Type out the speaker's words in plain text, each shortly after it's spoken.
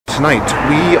tonight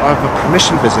we have a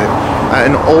permission visit at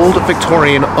an old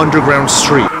Victorian underground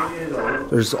street.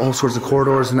 There's all sorts of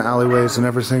corridors and alleyways and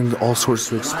everything, all sorts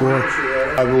to explore.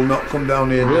 I will not come down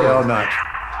here day or night.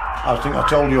 I think I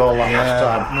told you all that last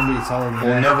time. I remember you telling me.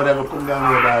 We'll never ever come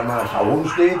down here by night. I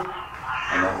once did, and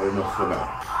that was enough for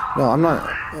now. No, I'm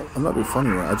not being funny.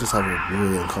 I just have a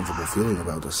really uncomfortable feeling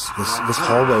about this. This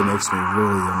hallway makes me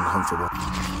really uncomfortable.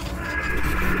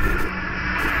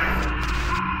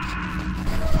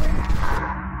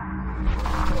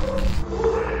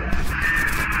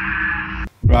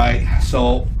 Right,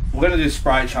 so we're going to do a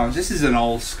Sprite challenge. This is an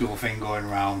old school thing going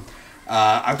around.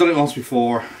 I've done it once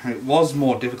before. It was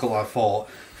more difficult than I thought.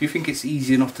 If you think it's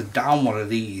easy enough to down one of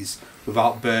these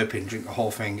without burping, drink the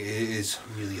whole thing, it is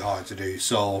really hard to do.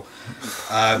 So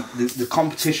the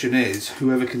competition is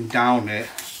whoever can down it,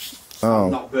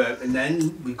 not burp, and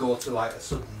then we go to like a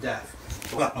sudden death.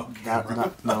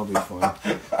 That'll be fun.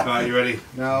 Right, you ready?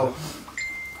 No.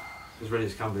 As ready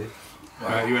as can be.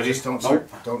 Right, you ready? Just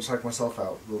don't psych myself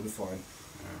out. We'll be fine.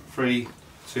 3,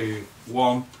 2,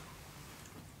 1.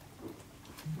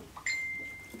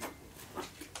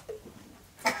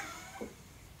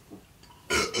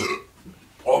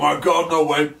 Oh my god, no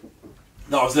way.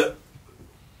 That was it.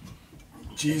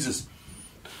 Jesus.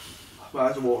 My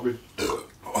eyes are watering.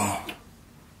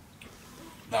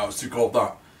 That was too cold,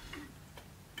 that.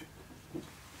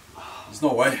 There's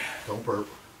no way. Don't burp.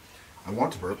 I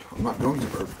want to burp. I'm not going to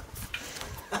burp.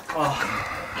 No,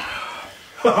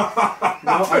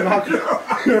 I'm not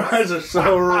gonna. Your eyes are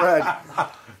so red.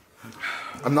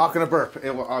 I'm not gonna burp.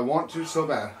 I want to so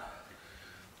bad.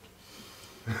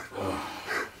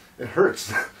 It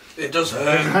hurts. It does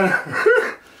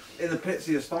hurt. In the pits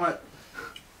of your stomach.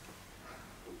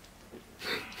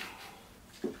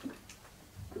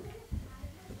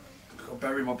 I'll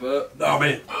bury my burp. No,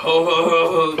 mate.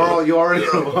 Carl, you already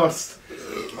lost.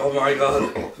 Oh my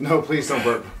god. No, please don't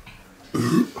burp.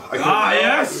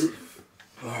 Yes!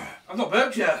 I've not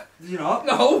burped yet. Did you not?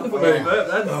 No. I've burped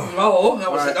then. No,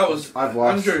 that was I've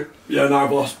lost. Andrew. Yeah, no,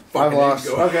 I've lost. I've lost.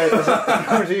 Okay,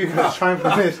 you guys try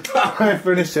and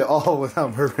finish it all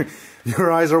without burping.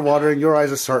 Your eyes are watering. Your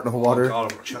eyes are starting to water. Oh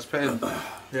god, I've got chest pain.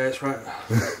 Yeah, it's right.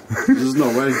 There's no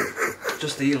way.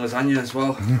 Just eating lasagna as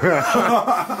well.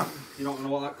 You're not going to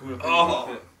want that coming up.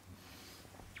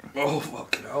 Oh,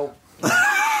 fucking hell.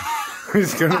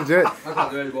 He's gonna do it. I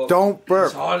can't do it anymore. Don't burp.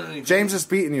 It's harder than James is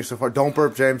beating you so far. Don't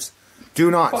burp, James.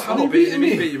 Do not. I'm not beating him,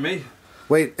 he's beating me.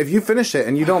 Wait, if you finish it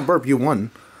and you don't burp, you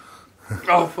won.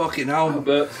 Oh, fucking hell. I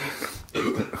burped.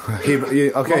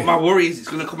 Okay. My worry is it's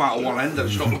going to come out of one end.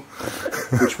 Shut up.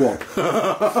 Which one?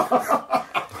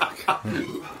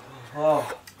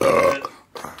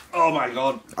 Oh my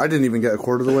god. I didn't even get a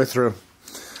quarter of the way through.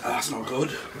 That's not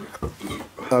good.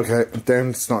 Okay,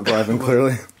 Dan's not driving,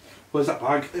 clearly. Where's that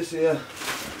bag? It's here.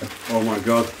 Oh my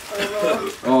god.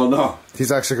 Oh no.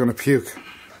 He's actually going to puke.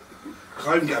 I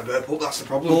can't even get a burp up, that's the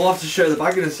problem. We'll have to show the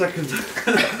bag in a second.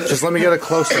 Just let me get it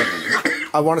closer.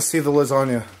 I want to see the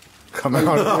lasagna come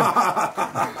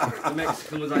out. The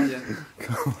Mexican lasagna.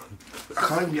 I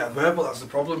can't even get a burp up, that's the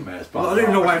problem, mate. Well, I don't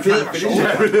even know why I'm trying to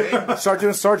finish it. Start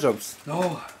doing star jumps.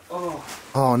 No.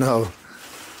 Oh no.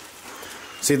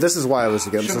 See, this is why I was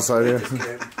against this idea.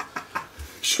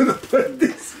 Should have played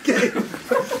this game.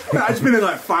 I just been in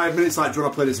like 5 minutes like, do you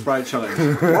want to play this Sprite challenge?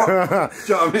 What? Do you know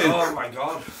what I mean? Oh my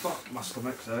god. Fuck, my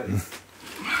stomach's hurting.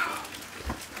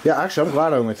 Yeah, actually, I'm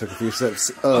glad I only took a few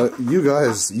sips. You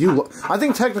guys, I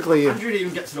think technically... Andrew didn't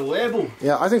even get to the label.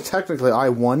 Yeah, I think technically I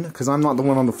won, because I'm not the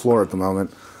one on the floor at the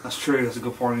moment. That's true, that's a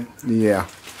good point. Yeah.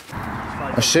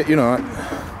 Shit you not.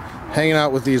 Hanging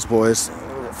out with these boys.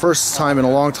 First time in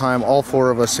a long time, all four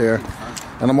of us here.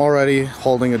 And I'm already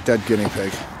holding a dead guinea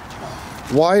pig.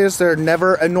 Why is there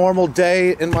never a normal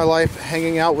day in my life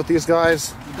hanging out with these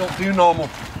guys? You don't do normal.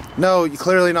 No,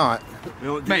 clearly not.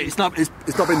 Mate, it's not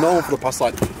been normal for the past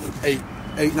like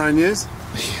 9 years.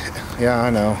 Yeah, I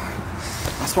know.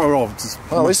 That's why we're all just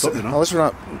Well, at least we're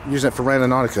not using it for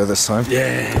Randonautica this time.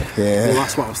 Yeah. Yeah. Well,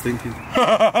 that's what I was thinking.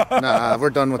 Nah, we're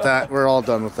done with that. We're all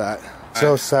done with that.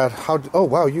 So sad. Oh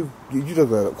wow, you did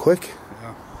that quick.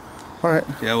 Yeah. All right.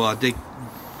 Yeah, well, I dig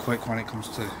quick when it comes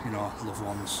to, you know, loved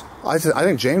ones. I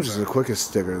think James is the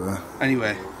quickest digger though.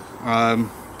 Anyway,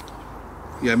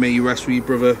 yeah, may you rest with your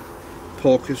brother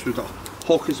Porcus. We've got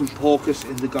Hawkers and Porcus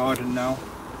in the garden now.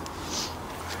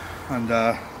 And,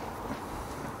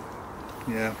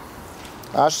 yeah.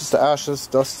 Ashes to ashes,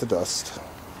 dust to dust.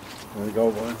 There you go,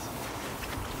 boys.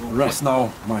 Rest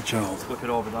now, my child. Flip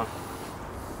it over there.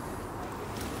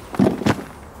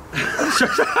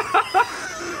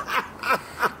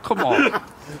 Come on.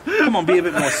 Come on, be a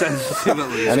bit more sensitive at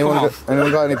least.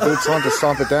 Anyone got any boots on to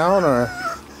stomp it down, or?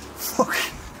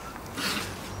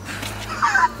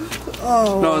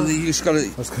 No, you just got to.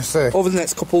 I was gonna say. Over the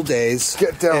next couple of days,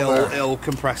 Get down there. It'll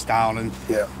compress down and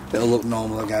Yeah. it'll look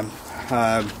normal again.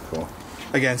 Cool.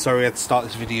 Again, sorry we had to start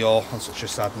this video on such a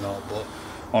sad note, but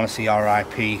I want to see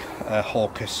RIP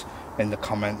Hawkus in the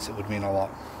comments. It would mean a lot.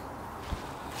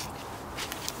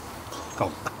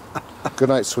 Go. Good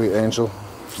night, sweet angel.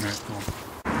 Right, go on.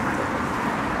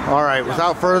 All right,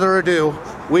 without further ado,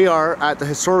 we are at the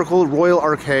historical Royal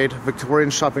Arcade, Victorian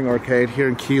Shopping Arcade here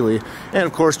in Keighley, and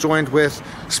of course joined with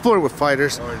Exploring with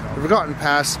Fighters, The Forgotten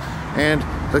Past, and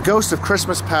the Ghost of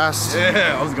Christmas Past.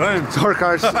 Yeah, I was going. Dark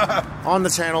Arts on the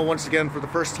channel once again for the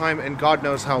first time in God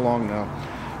knows how long now.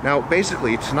 Now,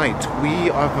 basically, tonight we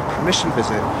have a permission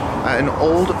visit at an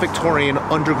old Victorian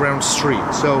underground street.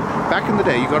 So, back in the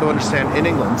day, you got to understand, in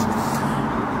England,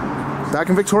 back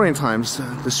in Victorian times,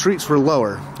 the streets were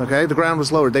lower, okay? The ground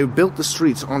was lower. They built the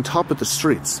streets on top of the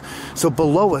streets. So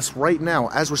below us right now,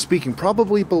 as we're speaking,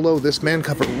 probably below this man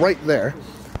cupboard right there,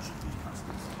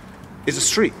 is a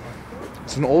street.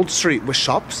 It's an old street with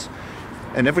shops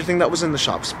and everything that was in the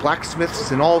shops,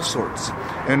 blacksmiths and all sorts.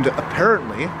 And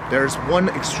apparently, there's one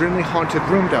extremely haunted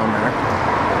room down there,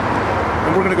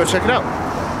 and we're gonna go check it out.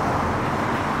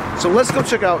 So let's go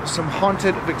check out some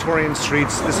haunted Victorian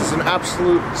streets. This is an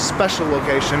absolute special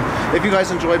location. If you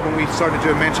guys enjoyed when we started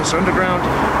doing Manchester Underground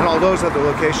and all those other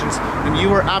locations, then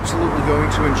you are absolutely going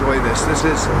to enjoy this. This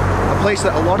is a place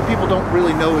that a lot of people don't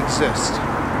really know exists.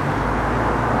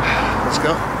 Let's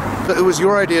go. So it was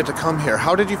your idea to come here.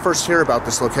 How did you first hear about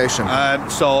this location?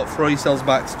 So, throw yourselves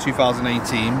back to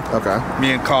 2018. Okay.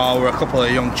 Me and Carl were a couple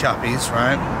of young chappies,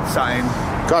 right? Sat in.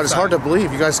 God, it's hard to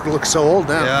believe. You guys look so old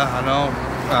now. Yeah, I know.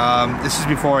 This is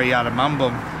before he had a man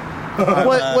bum.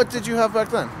 What did you have back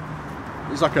then?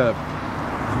 It's like a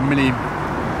mini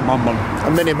man bun. A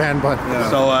mini man bun. Yeah.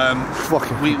 So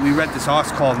Fucking. we read this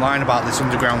article online about this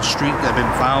underground street that had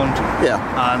been found. Yeah.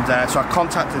 And so I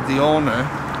contacted the owner,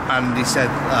 and he said,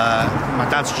 my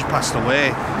dad's just passed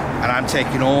away and I'm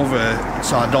taking over,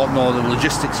 so I don't know the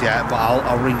logistics yet, but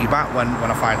I'll ring you back when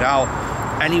I find out.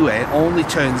 Anyway, it only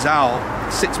turns out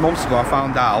 6 months ago I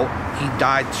found out he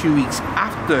died 2 weeks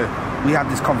after we had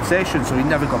this conversation, so he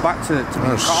never got back to me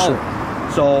and Carl.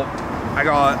 So I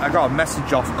got a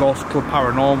message off Ghost Club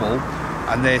Paranormal,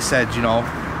 and they said, you know,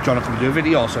 do you want to come do a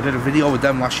video? So I did a video with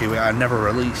them last year, which I never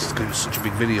released because it was such a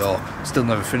big video, still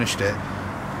never finished it.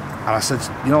 And I said,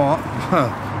 you know what,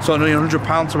 so I need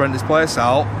 £100 to rent this place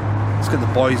out, let's get the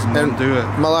boys and do it.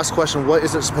 My last question, what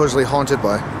is it supposedly haunted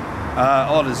by?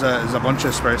 There's a bunch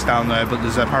of spirits down there, but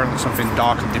there's apparently something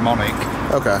dark and demonic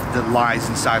that lies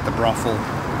inside the brothel.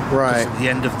 Right. The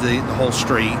end of the whole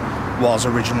street was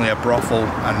originally a brothel,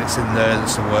 and it's in there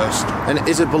that's the worst. And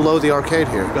is it below the arcade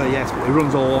here? Yes, but it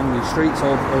runs all along the streets,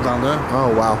 all down there.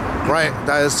 Oh, wow. Right,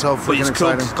 that is so But freaking it's cool,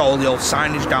 exciting. it's got all the old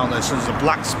signage down there, so there's a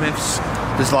blacksmiths,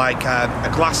 there's like a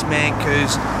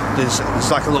glassmakers, there's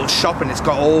like a little shop, and it's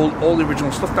got all the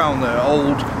original stuff down there,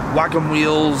 old wagon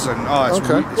wheels, and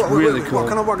it's really cool. What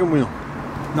kind of wagon wheel?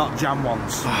 Not jam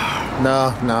ones.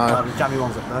 No. The jammy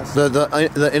ones at first.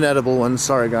 The inedible ones,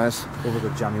 sorry guys. Over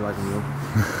the jammy wagon wheel.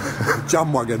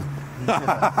 Jam wagon.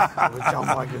 The jam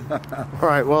wagon.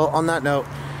 Alright, well, on that note,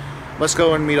 let's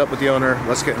go and meet up with the owner,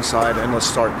 let's get inside, and let's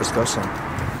start discussing.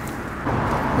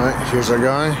 Alright, here's our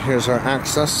guy, here's our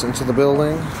access into the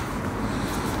building.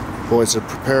 Boys are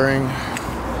preparing,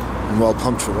 and well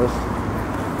pumped for this.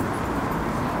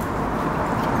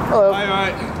 Hello. Hi,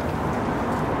 right.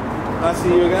 Nice to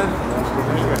see you again.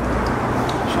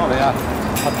 Sorry,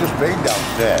 I've just been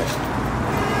downstairs.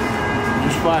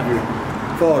 Just 5 of you.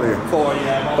 4 of you. 4,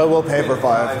 yeah. But we'll pay for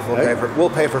 5. We'll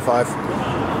pay for 5.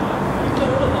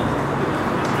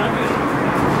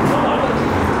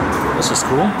 This is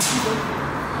cool.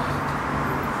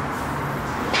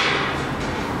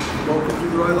 Welcome to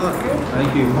the Royal Arcade.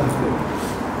 Thank you.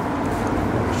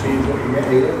 See what you get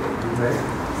here.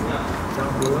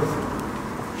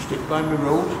 Stick by my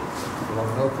rules. You'll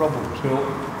have no problems.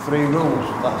 3 rules,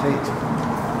 that's it.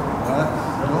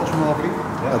 No smoking.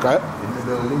 Okay. In the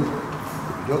building.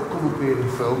 You don't come up here and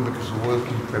film because of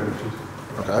working premises.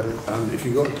 Okay. And if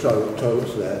you've got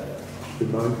toilets there, be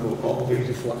mindful all these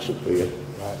are flats up here.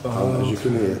 And as you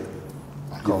can hear,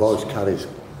 your voice carries.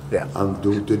 Yeah. And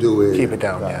they do it. Keep it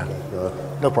down, yeah.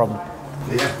 No problem.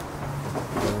 Yeah.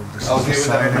 I was here with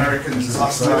the Americans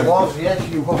last You time. was, yes,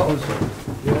 you was.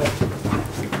 Yeah.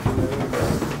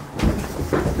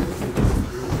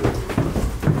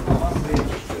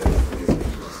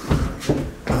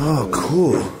 Oh,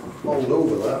 cool. Fold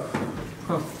over that.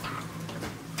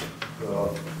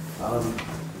 So,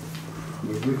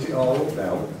 We've lit it all up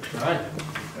now. Right.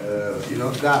 You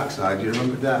know, dark side. Do you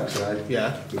remember dark side?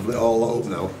 Yeah. We've lit all that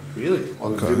up now. Really?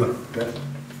 On the dimmer.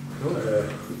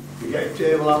 You get a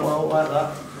table out like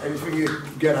that. Anything you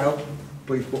get out,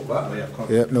 please put back. Yeah, of course.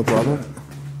 Yeah, no problem.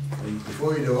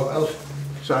 Before you do what else,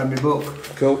 sign me book.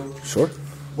 Cool. Sure.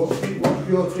 What's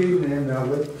your team name now,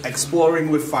 Will? Exploring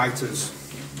with fighters.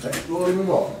 Exploring with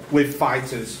what? With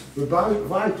fighters. With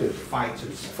fighters?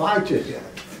 Fighters. Fighters? Yeah.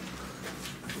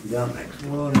 Yeah,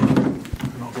 exploring.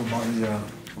 Not going by the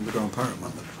underground pirate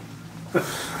man.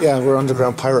 Yeah, we're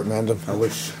underground pirate mandem. I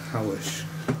wish. I wish.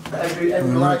 Every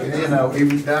light in here now,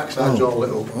 even dark side's all lit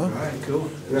up. Right, cool.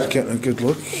 Just getting a good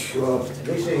look. Well,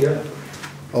 this here,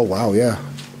 Oh wow, yeah.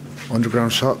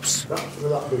 Underground shops. that's where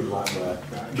that big light there.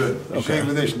 But you see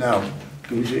with this now,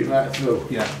 can you see it right through?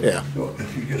 Yeah. Yeah. So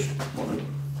if you just want to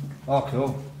Oh,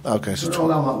 cool. Okay, so turn it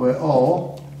down that way,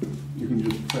 or you can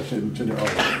just press it and turn it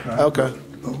off. okay.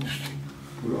 Oh, just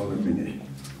put it on a minute.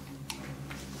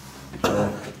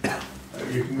 So,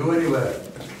 you can go anywhere.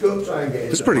 Don't try and get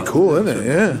It's pretty cool, isn't it?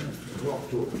 Yeah.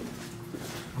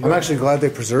 I'm actually glad they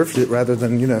preserved it rather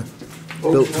than, you know,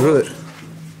 built through it.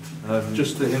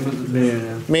 Just the him at the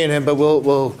beginning. Me and him, but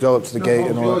we'll go up to the gate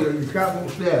and all I'll show that. you. You can't go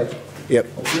upstairs. Yep.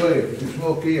 I'll show you. You can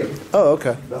smoke here. Oh,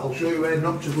 okay. But I'll show you where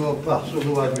not to go past,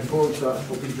 otherwise my phone starts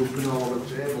fucking jumping all over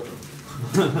the table.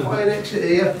 Fire exit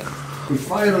here. When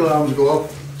fire alarms go off,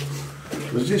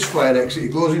 there's this fire exit,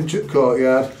 it goes into the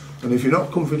courtyard, and if you're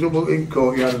not comfortable in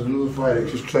courtyard, there's another fire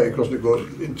exit straight across that goes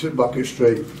into the back of the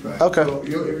street. Okay. So if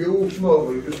you all smoke,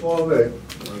 you just follow me.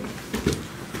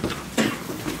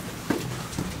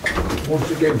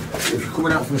 Once again, if you're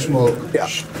coming out from smoke, Yeah.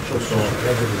 just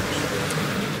evidence.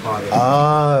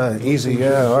 Ah, easy.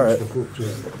 Yeah. All right.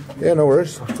 Yeah, no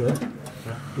worries.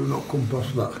 Do not come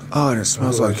past that. Oh, and it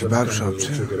smells like a kebab shop To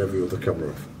too. get every other camera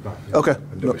off. Okay.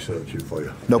 And they'll be searching for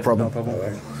you. No problem.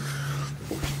 Alright.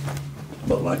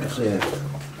 But like I said,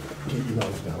 keep your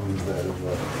nose down there as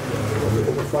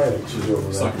well. The fire exits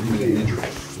over there.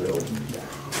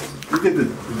 We did the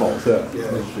vault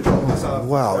there.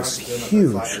 Wow, it's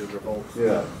huge.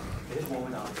 Yeah.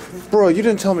 Bro, you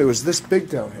didn't tell me it was this big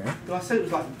down here. I said it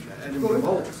was like Edinburgh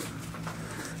Vaults.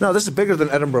 No, this is bigger than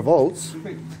Edinburgh Vaults.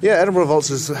 Yeah, Edinburgh Vaults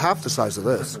is half the size of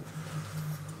this.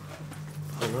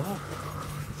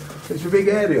 It's a big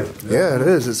area. Yeah, it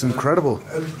is. It's incredible.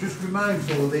 Just be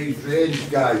mindful of these drains,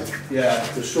 guys. Yeah.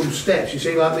 There's some steps, you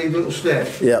see like these little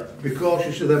steps? Yeah. Be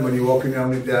cautious of them when you're walking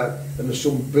down in dark, and there's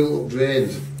some built up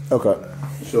drains. Okay.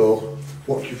 So,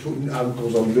 watch your foot and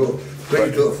ankles on, don't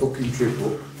fucking trip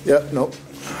up. Yeah, nope.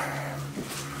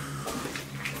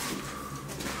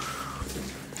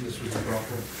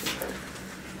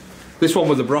 This one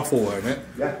was a brothel, weren't it?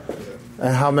 Yeah.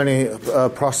 And how many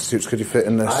prostitutes could you fit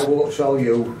in I this? won't tell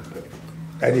you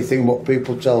anything what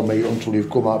people tell me until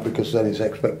you've come out, because then it's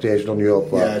expectation on your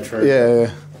part. true. Yeah,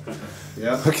 yeah.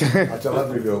 Yeah. Okay. I tell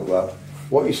every girl that.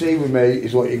 What you see with me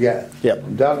is what you get. Yep.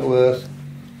 I'm down to earth,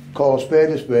 call a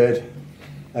spade,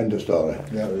 end of story.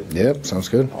 Yep, sounds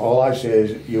good. All I say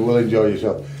is you will enjoy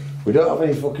yourself. We don't have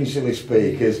any fucking silly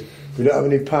speakers. We don't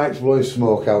have any pipes blowing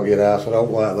smoke out your ass. I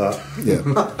don't like that.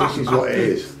 Yeah. This is what it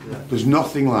is. There's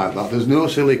nothing like that. There's no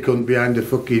silly cunt behind the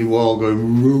fucking wall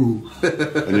going woo.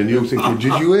 And then you're thinking,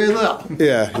 did you hear that?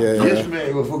 Yeah, yeah, Yes, yeah. mate,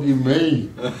 it was fucking me.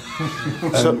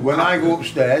 And when I go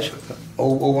upstairs,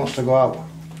 who wants to go out?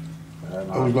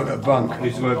 Who's going to the bank? I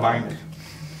used to go to the bank.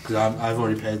 Because I've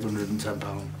already paid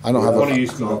 £110. I don't have What I a.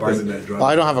 used to go to the bank.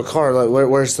 I don't have a car. Like,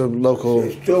 where's the local?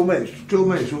 It's 2 minutes, 2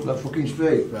 minutes up that fucking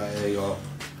street. Right, there you go.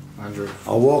 Andrew.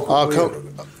 I'll walk Oh, up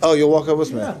come. Oh, you'll walk up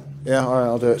with me. Yeah. All right,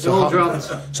 I'll do it. So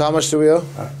how much do we owe?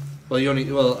 Well, you only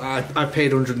I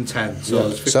paid 110, so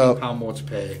there's £15 more to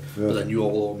pay. But then you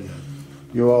all owe me.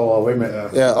 You all owe him it.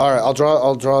 Yeah. All right. I'll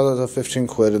draw the 15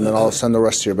 quid and then I'll send the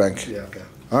rest to your bank. Yeah, okay.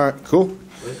 All right. Cool.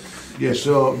 Yeah,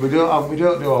 so we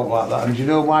don't do all like that. And do you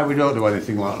know why we don't do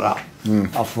anything like that?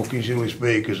 Have fucking silly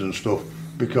speakers and stuff.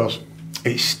 Because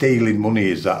it's stealing money,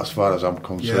 is that, as far as I'm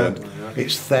concerned. Yeah.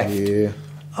 It's theft. Yeah.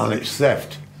 And it's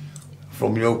theft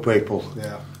from your people.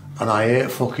 Yeah. And I hate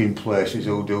fucking places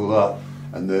who do that.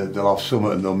 And they'll have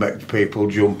something and they'll make people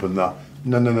jump and that.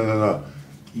 No.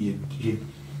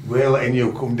 We're letting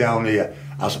you come down here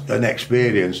as an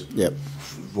experience. Yep.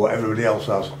 What everybody else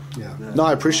has. Yeah. No,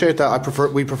 I appreciate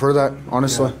that. We prefer that,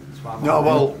 honestly. No,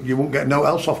 well, you won't get no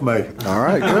else off me. All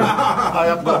right, good. I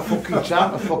have got fucking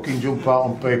time to fucking jump out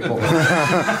on people.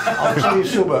 I'll tell you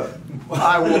something.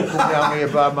 I won't come down here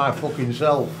by my fucking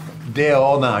self, day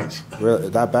or night. Really,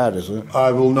 that bad, is it?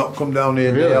 I will not come down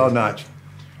here day or night.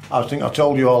 I think I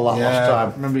told you all that last I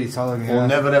time. remember you telling me. We'll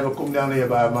never ever come down here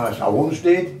by myself. I once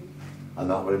did, and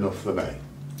that was enough for me.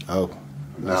 Oh.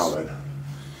 Now then.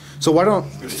 So why don't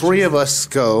 3 of us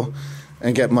go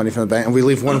and get money from the bank, and we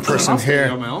leave one person here?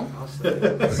 Do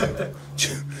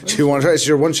you want to try? It's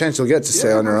your one chance you'll get to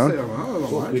stay on your own.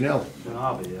 Fucking hell.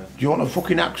 Do you want a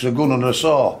fucking axe, a gun and a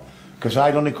saw? Because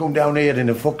I'd only come down here in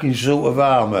a fucking suit of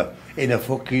armour, in a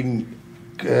fucking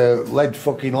lead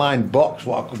fucking lined box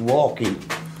what I could walk in.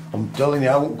 I'm telling you,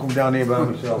 I won't come down here by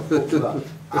myself. Fuck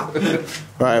that.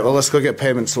 Right, well, let's go get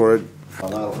payment sorted. I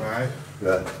know. Right.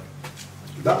 Yeah.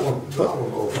 That one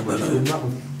open, that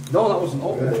one. No, that wasn't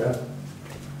open. Yeah.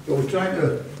 So we're trying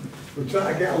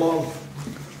to get along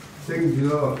things, you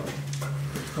know,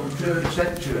 from 3rd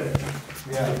century.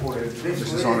 Yeah.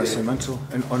 This is honestly mental.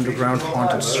 An underground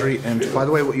haunted street, and by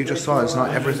the way, what you just saw is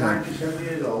not everything.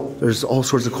 There's all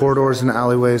sorts of corridors and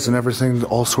alleyways and everything,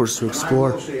 all sorts to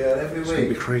explore. It's gonna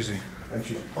be crazy. And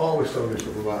she's always telling me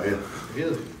stuff about you.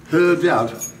 Her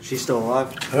dad. She's still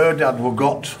alive. Her dad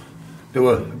they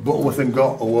were Butterworth and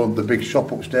Gott, who owned the big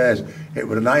shop upstairs. It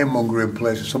was an ironmongering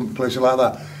place or some place like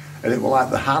that. And it was like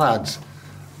the Harrods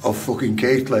of fucking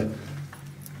Keighley.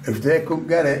 If they couldn't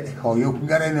get it, or you couldn't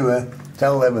get anywhere,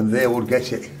 tell them and they would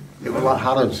get it. It was like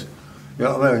Harrods. You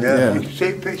know what I mean? Yeah. You can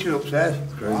see pictures upstairs.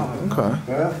 Okay.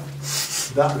 Yeah.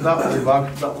 That was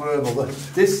bad. That was horrible.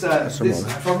 This,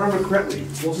 if I remember correctly,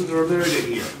 wasn't there a murder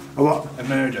here? A what? A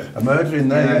murder. A murder in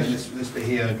there, Yeah, yes. this bit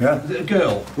here. Yeah. A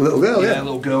girl. A little girl, yeah. A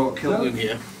little girl got killed in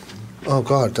here. Oh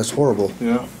God, that's horrible.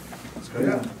 Yeah.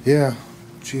 Yeah. Yeah.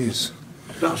 Jeez.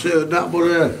 That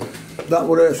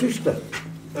was her sister.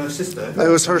 Her sister? It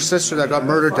was her sister that got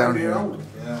murdered down here. 5-year-old.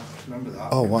 Yeah, remember that.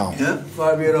 Oh wow. Yeah,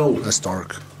 5-year-old. That's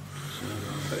dark.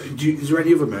 Is there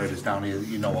any other murders down here that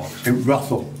you know of? In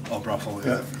Brothel. Oh, Brothel,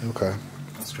 yeah. Okay.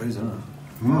 That's crazy, isn't it?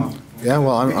 Yeah.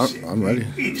 Well, I'm ready.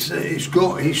 It's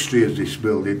got history as this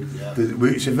building.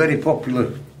 It's a very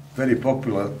popular,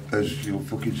 as you'll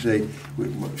fucking see.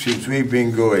 Since we've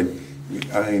been going,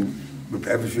 I mean,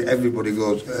 everybody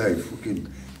goes, hey, fucking,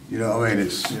 you know what I mean?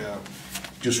 It's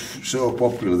just so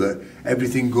popular that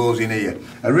everything goes in here.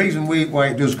 A reason why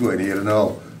it does go in here and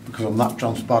all, because I'm that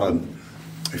transparent.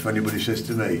 If anybody says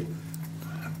to me,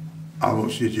 how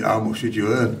much did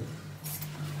you earn?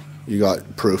 You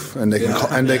got proof, and they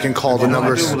can call the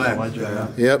numbers.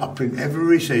 Yep. I print every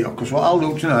receipt, because what I'll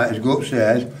do tonight is go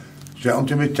upstairs, straight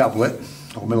onto my tablet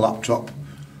or my laptop.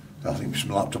 I think it's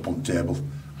my laptop on the table.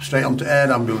 Straight onto Air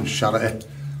Ambulance Charity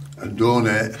and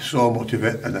donate so much of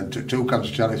it, and then to 2 cancer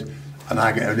charities, and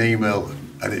I get an email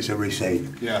and it's a receipt.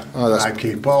 Yeah. Oh, I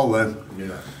keep all them,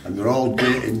 and they're all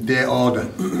in date order.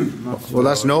 Well,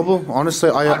 that's noble. Honestly,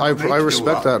 I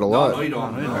respect that a lot. No, you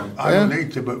don't. I don't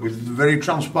need to, but we're very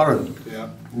transparent.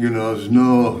 Yeah. You know, there's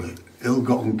no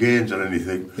ill-gotten gains or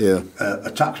anything. Yeah.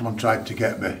 A taxman tried to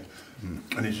get me,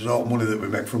 and he says, all money that we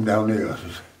make from down here. I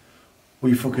says, what are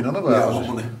you fucking on about? Yeah, I what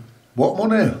says, money? What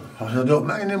money? I said, I don't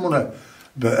make any money.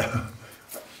 But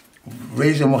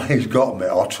reason why he's got me,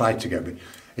 or tried to get me,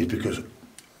 is because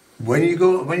when you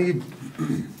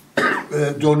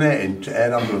donating to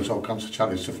Air Ambulance or cancer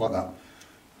charity, stuff like that,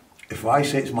 if I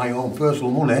say it's my own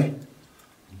personal money,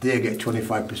 they get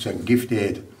 25% gift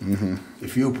aid.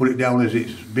 If you put it down as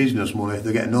it's business money,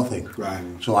 they get nothing. Right.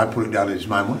 So I put it down as it's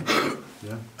my money.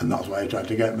 And that's why he tried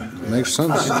to get me. Makes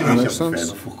sense. I said, "Do Makes yourself a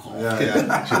sense. favour, fuck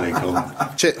off." Silly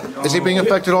cunt. Shit, is he being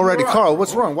affected already, Carl?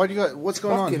 What's wrong? Why do you got? What's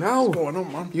going Fucking on? hell. What's going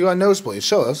on, man? You got a nosebleed.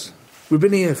 Show us. We've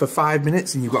been here for 5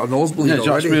 minutes and you've got a nosebleed Yeah, it's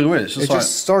already. really weird. It's It just like,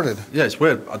 just started. yeah, it's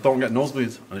weird. I don't get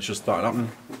nosebleeds, and it's just started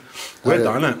happening. Weird,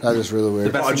 that, isn't it? That is really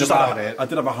weird. best I thing just about had, it- I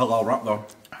did have a halal wrap though.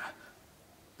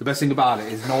 The best thing about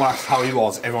it is no one asked how he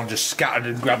was. Everyone just scattered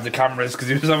and grabbed the cameras because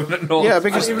he was having a nose. Yeah,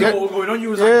 because What was going on? You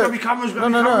was like, yeah. grab your cameras,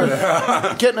 grab no, your no,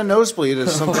 cameras. no. Getting a nosebleed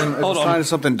is something. Hold It's on. kind of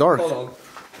something dark. Hold on.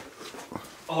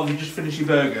 Oh, you just finished your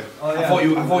burger. Oh, yeah. I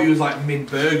thought you was like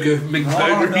mid-burger.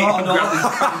 Mid-burger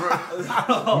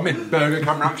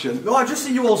camera action. No, I just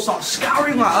see you all start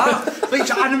scouring like that. Like,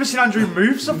 I've never seen Andrew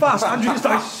move so fast. Andrew just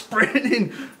started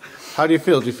sprinting. How do you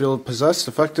feel? Do you feel possessed,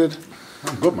 affected?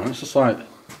 I'm good, man. It's just like, it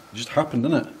just happened,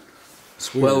 didn't it?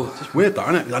 It's weird. Well, It's weird,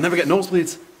 that, isn't it? I never get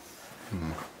nosebleeds.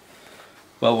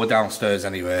 well, we're downstairs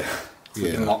anyway. We've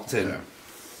Yeah. been locked in.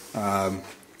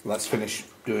 Let's finish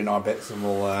doing our bits and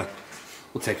we'll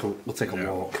take a walk.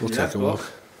 We'll take a walk.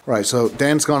 Right, so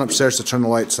Dan's gone upstairs to turn the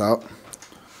lights out.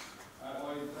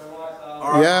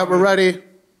 Yeah, we're ready.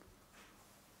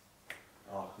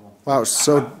 Wow, it's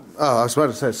so. Oh, I was about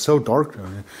to say it's so dark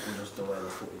down here.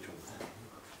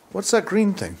 What's that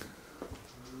green thing?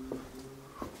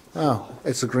 Oh,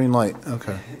 it's a green light.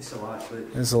 Okay. It's a light switch.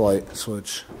 It's a light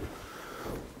switch.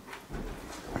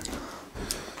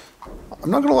 I'm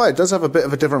not gonna lie, it does have a bit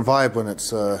of a different vibe when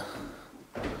it's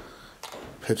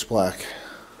pitch black.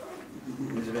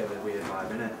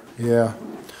 Yeah.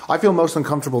 I feel most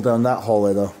uncomfortable down that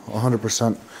hallway though,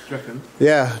 100%. Do you reckon?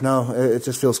 Yeah, no, it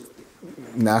just feels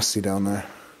nasty down there.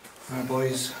 Alright,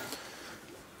 boys.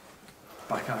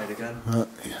 Back at it again.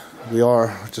 We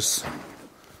are just...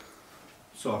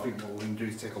 So I think what we're going to do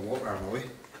is take a walk around, will we?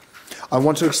 I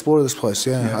want to explore this place,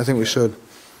 yeah. I think we should.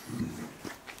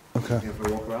 Okay. You have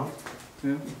a walk around?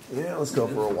 Yeah. Yeah, let's go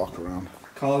for a walk around.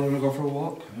 Carl, you want to go for a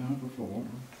walk? Yeah, I'll go for a walk.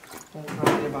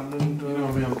 The abandoned, You know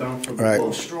what I mean? I'm down for a Right.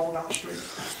 little stroll down the street.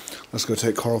 Let's go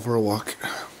take Carl for a walk.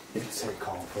 Yeah, take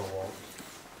Carl for a walk.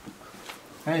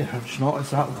 Hey, I've just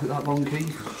noticed that. Look at that long key.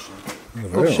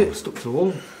 Oh shit, stuck to the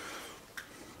wall.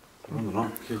 I'm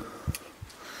not. Okay.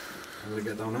 How do we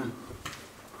get down there?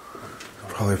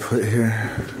 Probably put it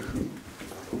here.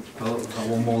 Oh, we've got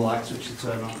one more light switch to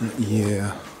turn on.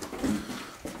 Yeah.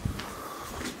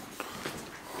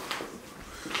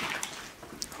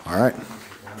 Alright.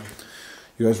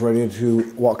 You guys ready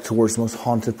to walk towards the most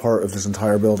haunted part of this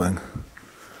entire building?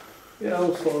 Yeah,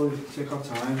 we'll slowly take our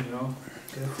time, you know,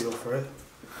 get a feel for it.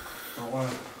 Don't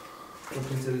want to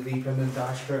jump into the deep end and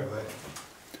die straight away.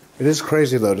 It is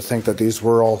crazy though to think that these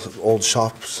were all old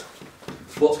shops.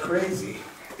 What's crazy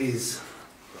is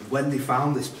when they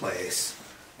found this place,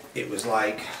 it was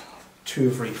like 2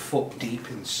 or 3 foot deep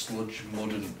in sludge,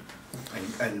 mud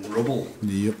and rubble.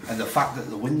 Yep. And the fact that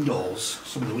the windows,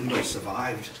 some of the windows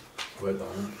survived. We're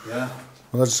down. Yeah.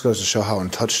 Well, that just goes to show how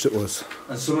untouched it was.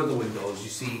 And some of the windows, you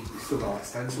see, they still got like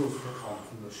stencils on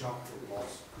from the shop it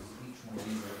was. Because each one of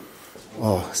these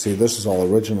Oh, see, this is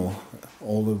all original.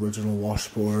 All original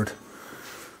washboard.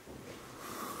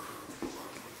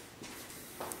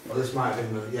 Well, this might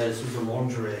have been, this was a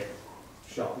lingerie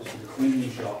shop, this was a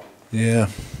cleaning shop. Yeah.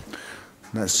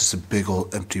 That's just a big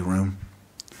old empty room.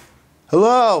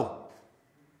 Hello?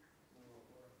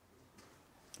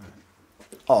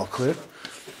 All clear?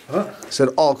 Huh? Said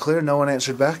all clear, no one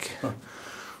answered back.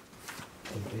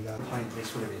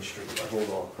 This would have been street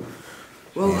level.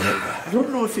 Well, I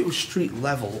don't know if it was street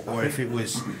level or if it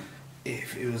was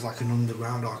like an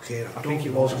underground arcade. I think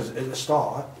it was because at the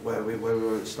start, where we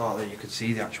were at the start, there you could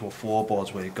see the actual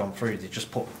floorboards where they'd gone through. They just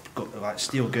got like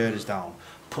steel girders down,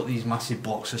 put these massive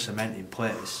blocks of cement in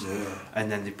place,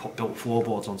 and then they built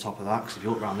floorboards on top of that. Because if you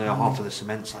look around there, half of the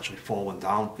cement's actually fallen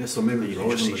down. Yeah, so maybe you can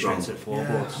just see straight underground. to the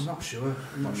floorboards. I'm not sure.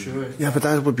 I'm not sure. Yeah, but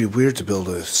that would be weird to build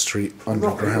a street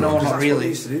underground. No, not That's what really. they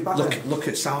used to do back then. Look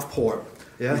at Southport.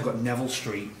 Yeah. We've got Neville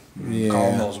Street. Yeah,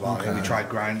 Carl knows about it. okay. We tried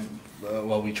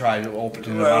we tried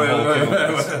opening a manhole.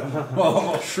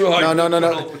 No.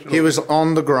 He was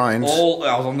on the grind. I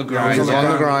was on the grind. He was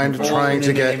on the grind All trying in to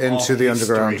the get name into of the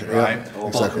history, underground. right? Yeah, But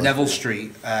exactly. Neville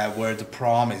Street, where the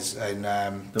prom is, in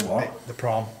The what? the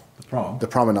prom, The prom? The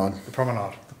promenade. the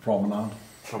promenade. The promenade.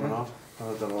 Promenade. I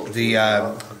don't know what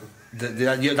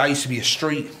That used to be a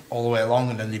street all the way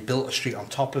along, and then they built a street on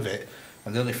top of it,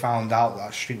 and they only found out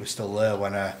that street was still there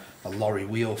when a lorry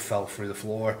wheel fell through the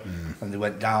floor, and they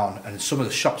went down. And some of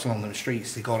the shops along the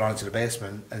streets, they go down into the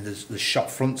basement, and there's shop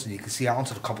fronts, and you can see out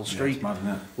onto the cobbled street. It's mad, isn't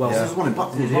it? Well, This is one in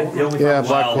Blackpool. they only Yeah, found,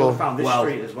 Blackpool. they found this Well-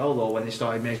 street as well, though, when they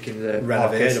started making the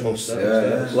Renovations. arcade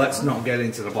stuff. Let's not get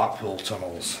into the Blackpool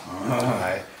tunnels.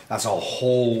 Right. That's a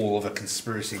whole other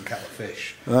conspiracy and kettle of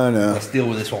fish. I know. Let's deal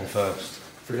with this one first.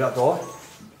 Through that door.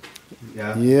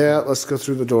 Yeah. Yeah, let's go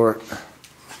through the door.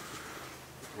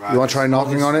 Right. You want to try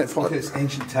knocking on it? Look at this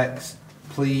ancient text.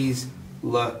 Please,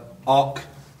 le hoc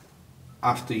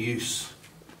after use.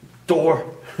 Door.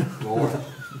 Door.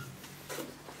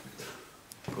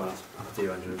 Go on, after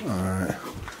you, Andrew. Alright.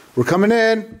 We're coming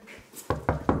in. I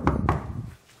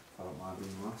don't mind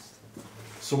being last.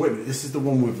 So wait a minute, this is the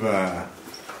one with,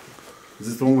 is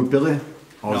this the one with Billy?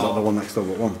 Or is No. that the one next door?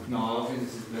 What one? No, I don't think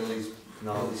this is Billy's.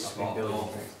 No, Billy's I think spot.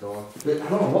 Billy's next door. I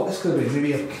don't know what this could be.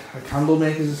 Maybe a candle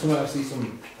makers or something. I see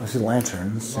some I see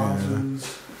lanterns. lanterns.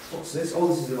 What's this? Oh,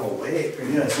 this is an old lake.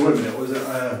 Yeah, so wait a minute, was it,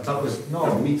 That was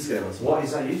no, meat scale or What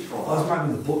is that used for? Oh, this might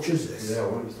be the butcher's. This.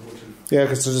 what was the butcher? Yeah,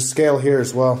 because there's a scale here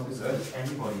as well. Is it?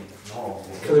 Anybody? No.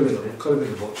 Could have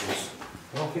been the butcher's.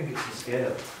 I don't think it's the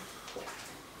scale.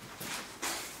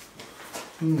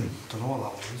 Don't know what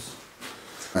that was.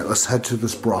 Right, let's head to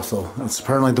this brothel. It's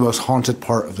apparently the most haunted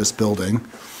part of this building.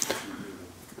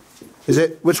 Is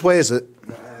it? Which way is it?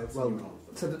 Well,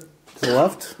 to To the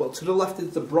left? the left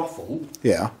is the brothel,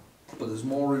 Yeah. but there's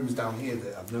more rooms down here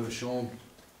that I've never shown.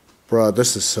 Bruh,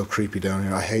 this is so creepy down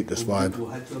here. I hate this vibe. We'll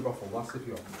head to the brothel last if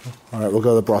you want. Alright, we'll go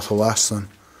to the brothel last then.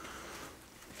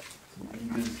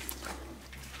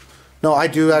 No, I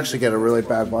do actually get a really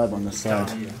bad vibe on this side.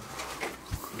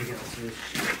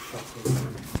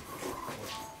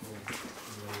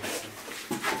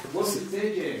 What's it,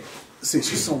 DJ? See, it's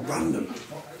just so random.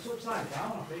 It's upside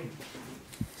down, I think.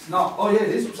 No, oh yeah, it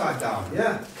is upside down.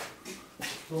 Yeah.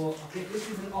 So I think this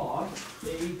is an R.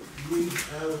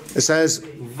 It says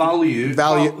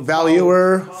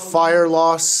valuer fire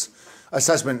loss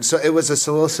assessment. So it was a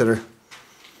solicitor.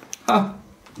 Huh.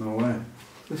 No way.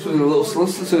 This was a little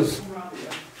solicitor's.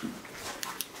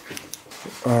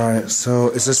 Alright, so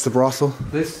is this the brothel?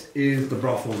 This is the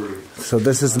brothel room. So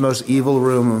this is the most evil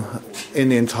room in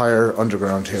the entire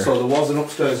underground here. So there was an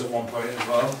upstairs at one point as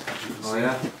well. Oh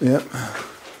yeah? Yep.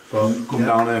 But come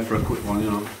down here for a quick one, you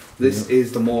know. This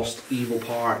is the most evil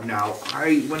part. Now,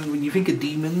 when you think of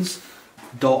demons,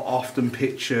 don't often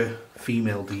picture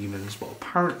female demons, but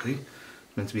apparently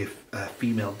there's meant to be a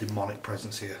female demonic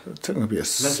presence here. Technically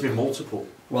Meant to be multiple.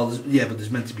 Well, but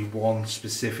there's meant to be one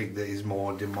specific that is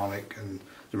more demonic, and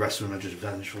the rest of them are just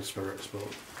vengeful spirits. But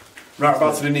Right,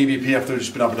 back to the EVP after we've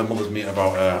just been having a mother's meeting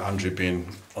about Andrew being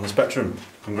on the spectrum.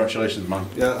 Congratulations, man.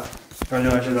 yeah,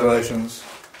 congratulations.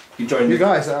 You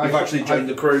guys, You've actually joined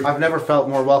the crew. I've never felt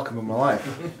more welcome in my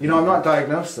life. You know, I'm not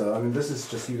diagnosed though. I mean, this is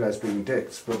just you guys being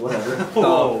dicks, but whatever.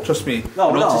 No, trust me. No,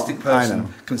 an no. autistic person I know.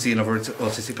 can see another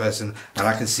autistic person, and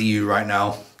I can see you right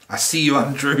now. I see you,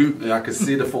 Andrew. Yeah, I can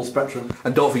see the full spectrum.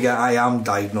 And don't forget, I am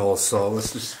diagnosed, so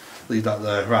let's just leave that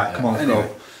there. Right, come on, Anyway,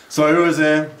 go. so who was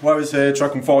here? Why was here? Try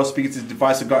to come forward, speak to the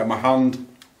device I've got in my hand.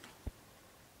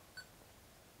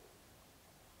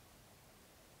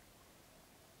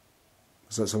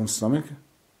 Is that someone's stomach?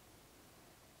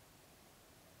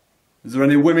 Is there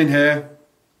any women here?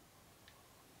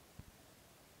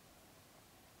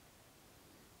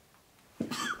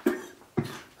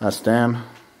 That's Dan.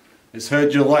 It's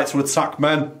heard you like to attack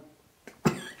men.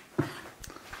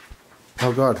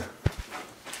 Oh God.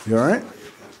 You alright?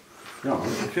 Yeah, man.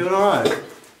 Feeling alright?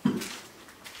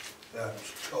 Yeah,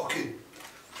 just talking.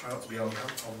 Try not to be on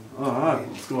camera. Alright,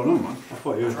 what's going on, man? I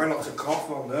thought you were... Try not to cough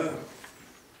on there.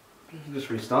 Just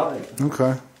restart it.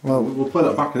 Okay. Well, We'll play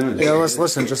that back in a minute. yeah, let's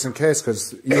listen just in case,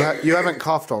 because you haven't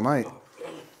coughed all night.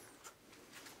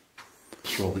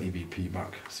 Throw the EVP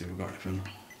back, see if we've got anything.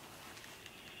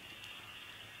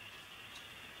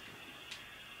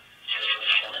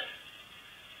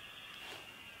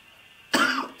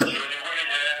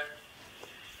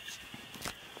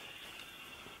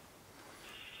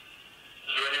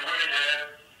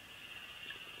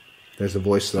 There's a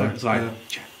voice there. It's like...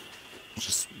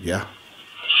 Just, yeah.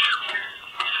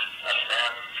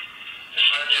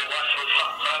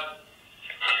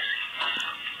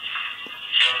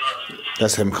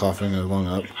 That's him coughing a lung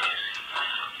up.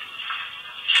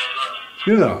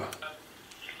 You know?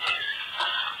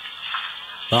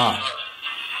 Ah.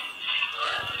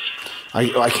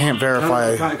 I can't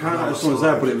verify. Kind of like someone's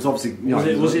there, but it was obviously... You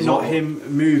know, Was it not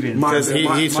him moving? Because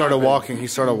he started walking. He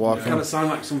started It kind walking. of sounded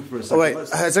like something for a Oh second. wait,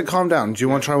 has it calmed down? Do you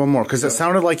want to try one more? Because it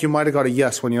sounded like you might have got a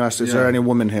yes when you asked, is there Yeah. any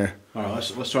woman here?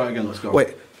 Alright, let's try it again, let's go.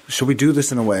 Wait, should we do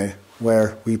this in a way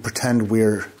where we pretend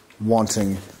we're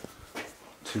wanting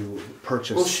to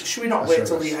purchase? Well, should we not a wait till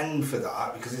service? the end for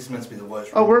that? Because this is meant to be the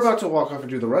worst. Oh, we're about to walk off and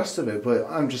do the rest of it, but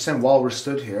I'm just saying while we're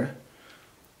stood here.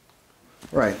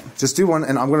 Right, just do one,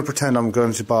 and I'm going to pretend I'm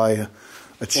going to buy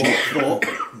a cheap. But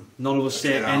none of us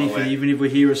say Get out of the anything, way. even if we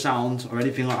hear a sound or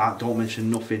anything like that. Don't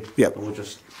mention nothing. Yep. We'll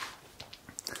just.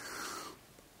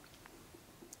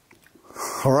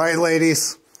 All right,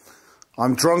 ladies,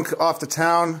 I'm drunk off the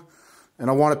town, and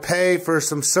I want to pay for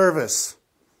some service.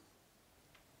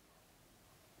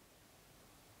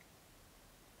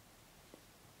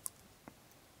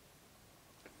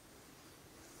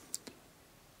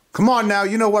 Come on now,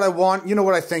 you know what I want, you know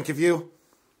what I think of you.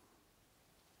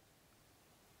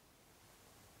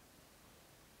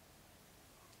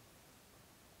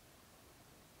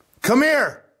 Come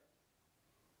here!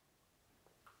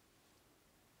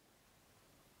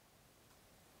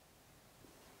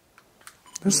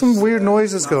 There's some weird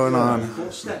noises going on.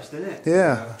 Footsteps, didn't it?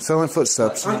 Yeah, selling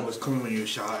footsteps. It was coming when you were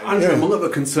shouting. Andrew, I'm a little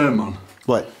bit concerned, man.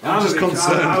 What? I'm just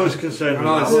concerned. I was concerned with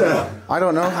that. Yeah. I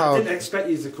don't know I how. didn't expect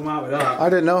you to come out with that. I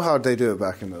didn't know how they do it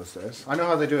back in those days. I know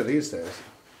how they do it these days.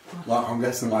 Like, I'm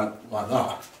guessing like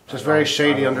that. Just very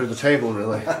shady under the table,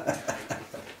 really.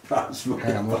 That's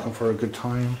Hey, I'm looking for a good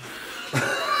time.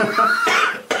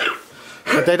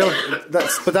 But they don't.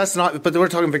 That's not. But we're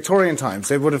talking Victorian times.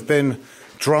 They would have been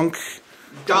drunk.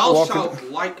 Thou Walking- shalt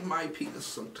like my penis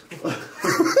sucked.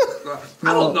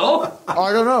 I don't know.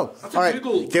 I don't know. That's a All right,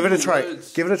 Google- give it a Google try.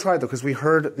 words. Give it a try though, because we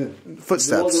heard Well, there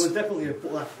footsteps. was definitely a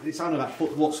foot. It sounded like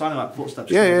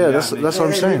footsteps. Yeah, behind that's me. what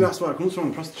I'm saying. That's where it comes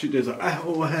from. Prostitute days like,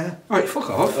 Alright, fuck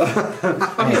off.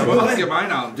 Let's get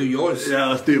mine out and do yours. yeah,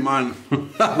 let's do mine.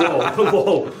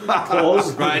 Whoa,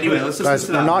 pause. Right, anyway, let's just Guys,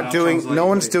 listen to we're that not now. doing. Sounds like No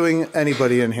one's doing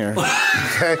anybody in here.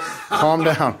 Okay, calm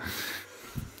down.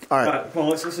 Alright. Come on,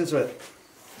 let's listen to it.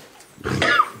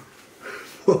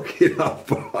 Fucking hell,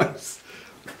 boys.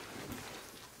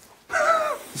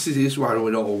 This is why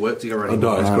we don't all work together I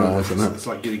anymore. know, it's great, isn't it? It's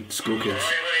like getting school kids. All right,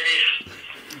 ladies.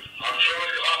 I'm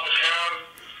throwing you off the town,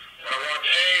 and I want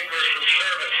pay for some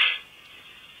service.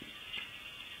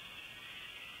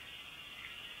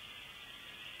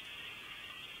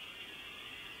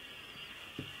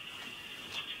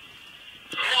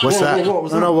 What's Whoa, that? whoa, what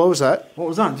was no, that? no, what was that? What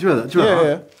was that? Did you hear that? Did you hear Yeah,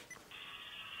 that?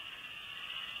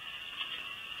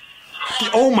 yeah.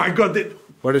 Oh my god!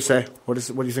 What did it say? What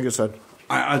do you think it said?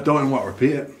 I don't even want to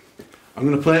repeat it. I'm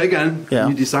going to play it again. Yeah.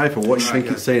 You decipher what you think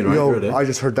it's saying, right? Ready? Yo, I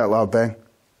just heard that loud bang.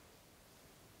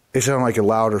 It sounded like a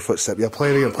louder footstep. Yeah,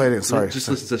 play it again, Sorry. Just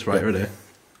listen to this, right? Ready?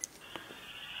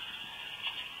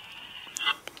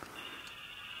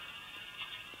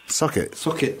 Suck it.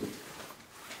 Suck it.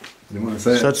 You want to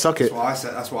say Said it? suck it. That's what I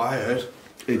said. That's what I heard.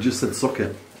 It just said suck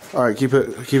it. Alright, keep it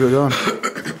going. Come on now, you know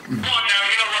what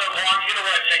I want, you know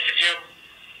what I think of you.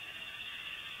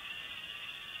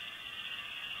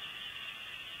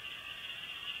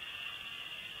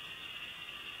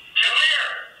 Come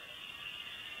here.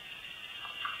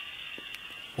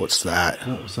 What's that?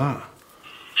 What was that?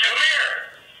 Come here.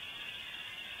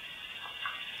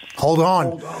 Hold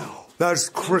on. That's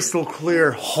crystal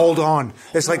clear. Hold on.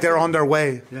 It's like they're on their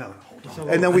way. Yeah.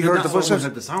 And then we heard the that's when we footsteps.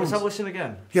 heard the sounds. Let's have a listen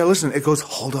again. Yeah, listen. It goes,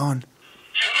 hold on. Come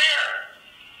here.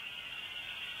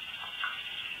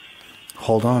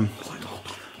 Hold on.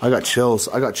 I got chills.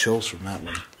 I got chills from that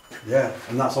one. Yeah,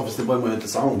 and that's obviously when we heard the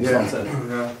sounds. Yeah. That's it.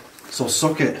 Yeah. So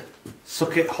suck it.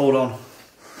 Suck it, hold on.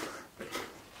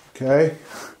 Okay.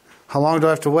 How long do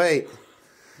I have to wait?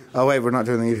 Oh, wait, we're not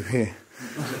doing the EVP.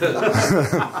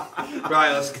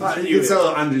 Right, let's You continue. can tell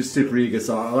that Andrew's super eager,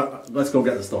 so let's go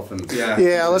get the stuff and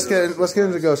Yeah, let's get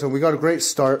into Ghost Hunt. We got a great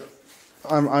start.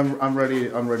 I'm ready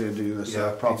to do this.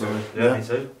 Yeah, properly. Yeah, me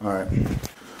too.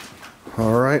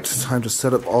 All right. Time to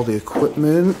set up all the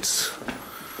equipment.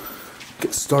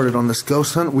 Get started on this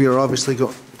ghost hunt. We are obviously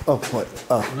going. Oh, what?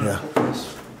 Oh, yeah.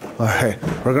 All right.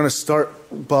 We're gonna start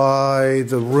by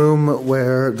the room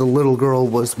where the little girl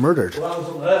was murdered. Well, I was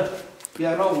up there.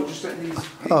 Yeah, no, we're just getting these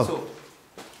Oh. up.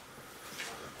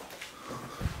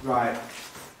 Right.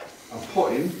 I'm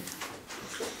putting the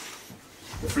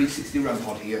 360 REM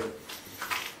pod here.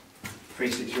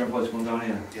 360 REM pod's going down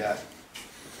here. Yeah.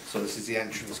 So this is the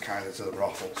entrance kind of to the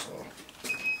brothel, so.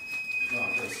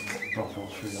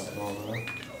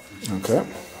 Okay.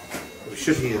 We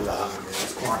should hear that.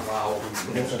 It's quite loud.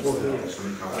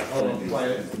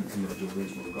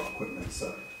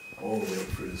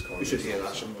 We should hear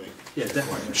that, shouldn't we? Yeah,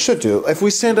 definitely. Should do. If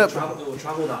we stand up. We'll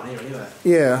travel down here anyway.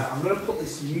 Yeah. I'm going to put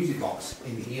this music box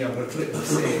in here. I'm going to put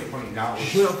it pointing down.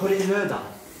 Should I put it in her, Dan?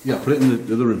 yeah, put it in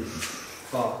the other room.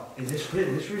 But In this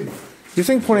room? You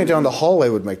think pointing down the hallway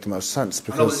would make the most sense I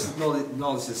know because. this,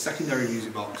 no, this is a secondary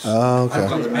music box. Oh, okay. I've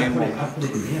got the main one. I put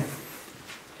it in here.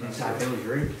 Inside Billy's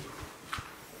room.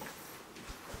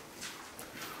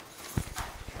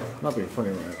 Not being funny,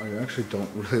 right? I actually don't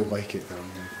really like it down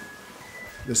here.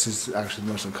 This is actually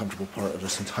the most uncomfortable part of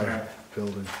this entire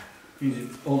building. Music.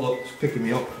 Oh look, it's picking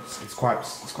me up. It's quite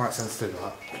sensitive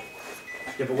that.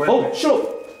 Yeah, but where? Oh, shut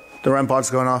up! The REM pod's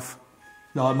going off.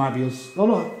 No, it might be us. Oh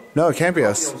no. No, it can't be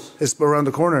us. It's around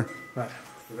the corner. Right.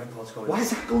 The REM pod's going. Why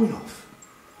is that going off?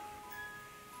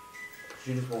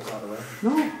 You just walk out of the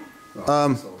way.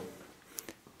 No.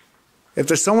 If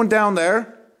there's someone down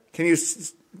there, can you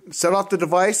set off the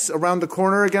device around the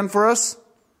corner again for us?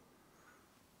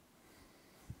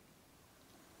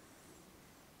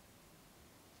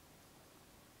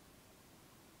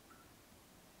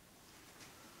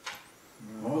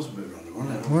 That was a bit random,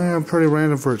 wasn't it? Well, pretty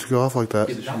random for it to go off like that.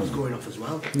 That was going off as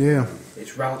well. Yeah.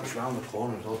 It's round the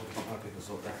corner as well. Not gonna pick us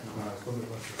up there.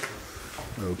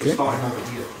 Okay. Starting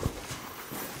over here.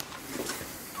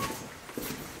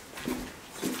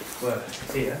 Where?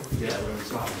 Here? Yeah, we're in the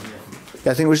slab, yeah.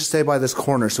 Yeah, I think we should stay by this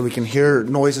corner so we can hear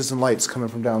noises and lights coming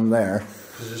from down there.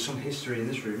 Because there's some history in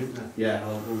this room, isn't there? Yeah,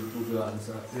 we'll do that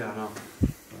inside. Yeah, I know.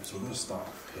 Right, so we're going to start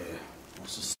here.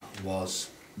 What's this?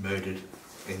 Was murdered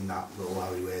in that little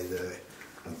alleyway there.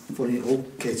 And funny,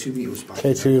 K2 meter was back.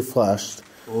 K2 flashed.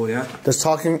 Oh yeah. There's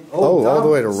talking. Oh, all the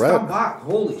way to Stand red. back!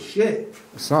 Holy shit!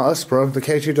 It's not us, bro. The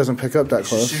K2 doesn't pick up that As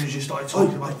close. soon as you started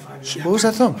talking about What was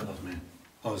that thump?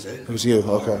 Oh, was it? It was you.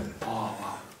 Okay. Oh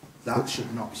wow. That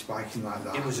should not be spiking like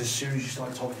that. it was as soon as you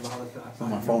started talking about it. On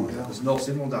my phone. There's no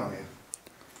signal down here.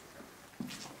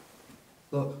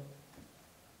 Look.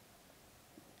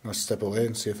 Let's step away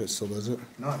and see if it still does it.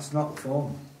 No, it's not the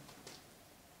phone.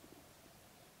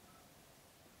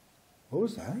 What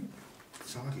was that?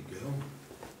 It's like a girl.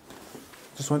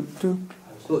 Just went to.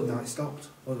 Look, now it stopped.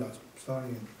 Oh, that's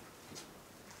starting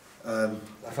again.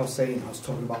 Like I was saying, I was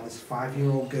talking about this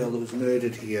 5-year-old girl that was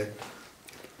murdered here.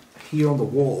 Here on the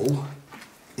wall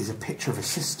is a picture of her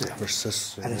sister. Her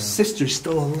sister. And her sister is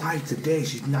still alive today.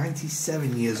 She's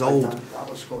 97 years old. I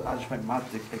just went mad.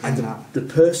 And the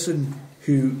person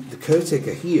who, the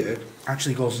caretaker here,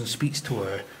 actually goes and speaks to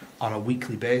her on a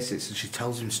weekly basis, and she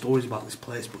tells him stories about this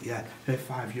place. But yeah, her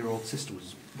 5-year-old sister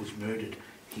was murdered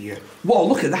here. Whoa,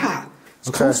 look at that! It's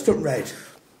Okay. constant red.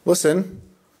 Listen,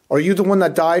 are you the one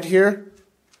that died here?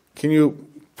 Can you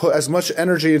put as much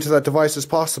energy into that device as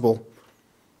possible?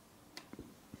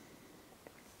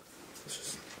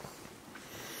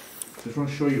 Just want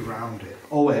to show you around it.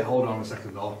 Oh wait, hold on a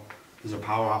second though. There's a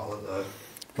power outlet there.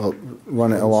 Well,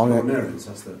 run it along it. There, it's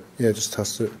test it. Yeah, just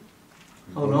test it.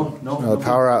 Oh no, no. No, the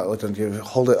power outlet, don't you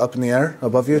hold it up in the air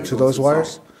above you to those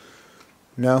wires?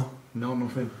 No? No,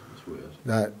 nothing. That's weird.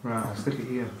 That. Right, I'll stick it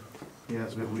here. Yeah,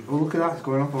 it's a bit weird. Oh, look at that, it's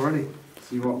going off already.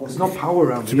 See what's There's no power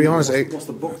around To be here. honest, what's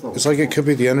the book though? it's like it could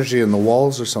be the energy in the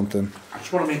walls or something. I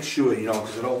just want to make sure, you know,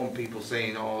 because I don't want people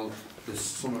saying, oh, there's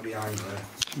something behind there.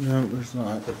 No, there's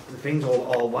not. The thing's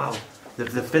all wow.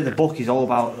 The book is all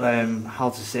about how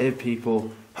to save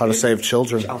people. How to save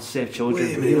children. How to save children.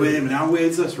 Wait a minute, how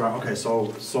weird is this? Right, okay, so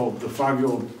the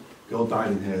 5-year-old girl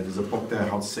died in here, there's a book there,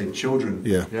 How to Save Children.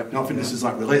 Yeah. Yep. Now I think this is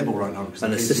like relatable right now. Because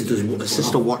And her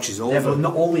sister watches over. Yeah, but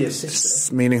not only her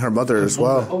sister. Meaning her mother as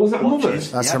well. Oh, was that mother?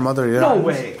 That's her mother, yeah. No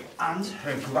way. And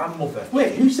her grandmother.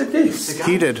 Wait, who said this?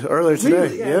 He did earlier today.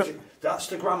 Really? Yep. That's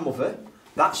the grandmother.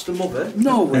 That's the mother.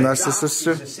 No way. And that's the That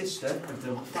sister. is the sister of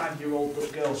the 5-year-old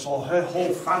little girl. So her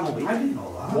whole family I didn't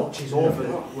know that. watches over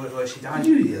where she died.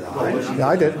 Did you hear that? Yeah,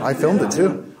 I did. I filmed it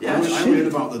too. Yeah, I heard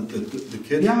about the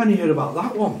kid. Yeah, I only heard about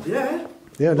that one. Yeah.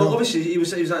 Yeah, Well, no. obviously, he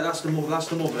was like, that's the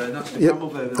mother, and that's the Yep,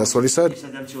 grandmother. that's what he said. He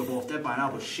said them two are both dead by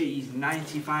now, but she's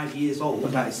 95 years old.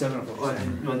 97, I thought.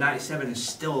 No, 97 and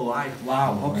still alive.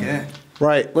 Wow, okay.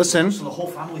 Right, listen. So the whole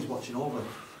family's watching over.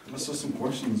 Let's ask some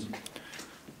questions.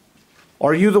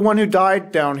 Are you the one who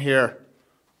died down here?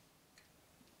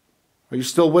 Are you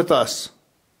still with us?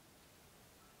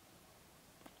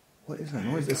 What is that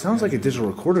noise? It sounds like a digital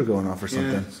recorder going off or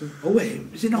something. Oh, wait,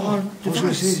 is it not on I was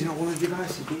going to say, device? is it not one of the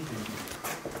devices? Do you think?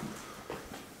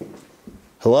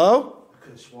 Hello? I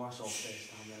could have swore I saw a face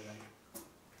down there then.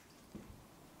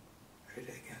 Read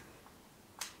it again.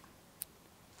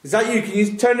 Is that you? Can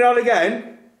you turn it on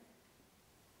again?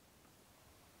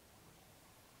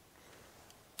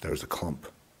 There's a clump.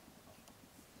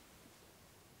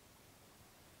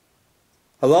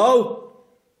 Hello?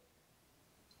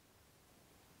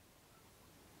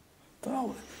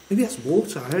 Oh, maybe that's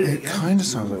water. I heard it It again. kind of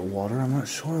sounds like water. I'm not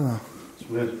sure though. It's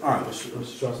weird. Alright,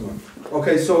 let's try some.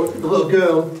 Okay, so the little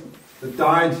girl that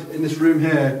died in this room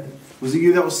here, was it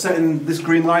you that was setting this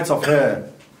green light off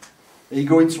here? Are you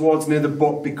going towards near the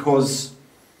book because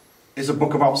it's a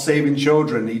book about saving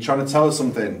children? Are you trying to tell us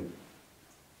something?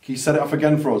 Can you set it off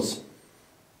again for us?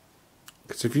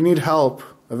 Because if you need help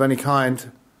of any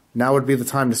kind, now would be the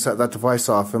time to set that device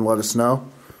off and let us know.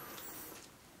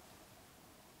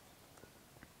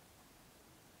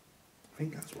 I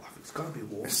think that's what it's got to be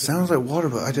water. It sounds like water,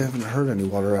 but I haven't heard any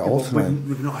water at all tonight.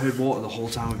 We've not heard water the whole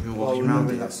time we've been Well, walking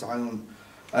remember around. that's silent.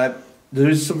 There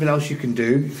is something else you can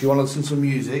do if you want to listen to some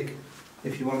music.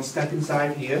 If you want to step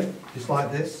inside here, just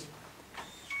like this.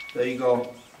 There you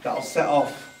go. That'll set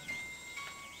off.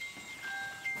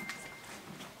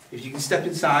 If you can step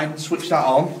inside and switch that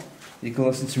on, you can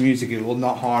listen to music. It will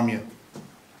not harm you.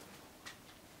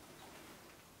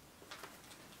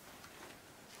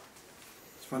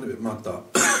 I find it a bit mad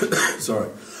that. Sorry.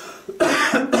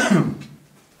 I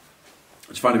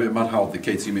just find it a bit mad how the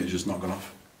KT meter's just not gone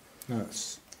off.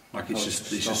 Yes. Like it's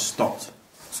just stopped.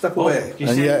 Step away. You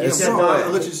And said, yeah, you it's said, not-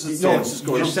 that- literally just you said it's just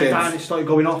going just said that and it started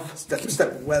going off.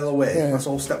 Step well away. Yeah. That's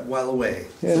all step well away.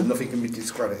 Yeah. So nothing can be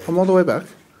discredited. I'm all the way back.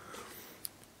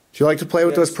 Do you like to play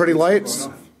with those pretty lights?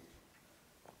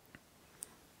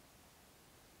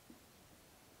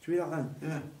 Should we do that then?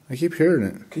 Yeah. I keep hearing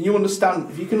it. Can you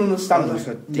understand? If you can understand this,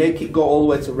 make it go all the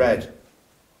way to red.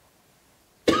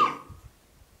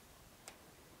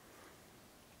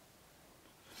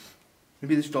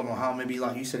 Maybe they just don't know how. Maybe,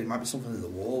 like you said, it might be something in the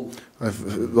wall.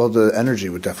 Well, the energy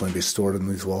would definitely be stored in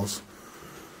these walls.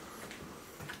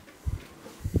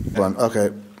 But,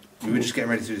 okay. We were just getting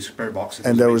ready to do the spirit box.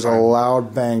 And there was a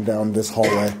loud bang down this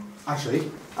hallway. Actually,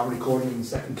 I'm recording in the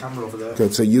second camera over there.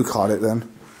 Good, so you caught it then.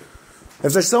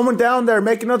 If there's someone down there,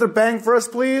 make another bang for us,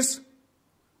 please.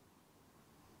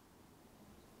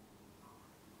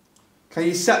 Can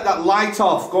you set that light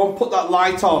off? Go and put that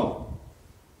light on.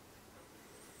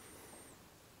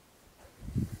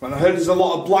 And I heard there's a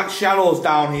lot of black shadows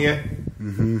down here.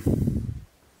 You're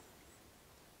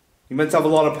meant to have a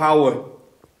lot of power.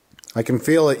 I can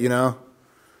feel it, you know.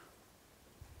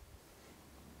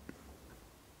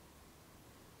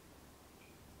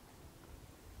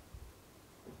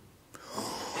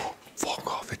 Fuck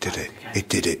off, it did it. It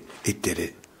did it. It did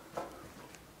it.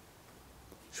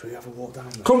 Should we have a walk down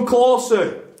there? Come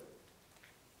closer.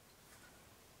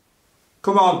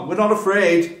 Come on, we're not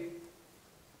afraid.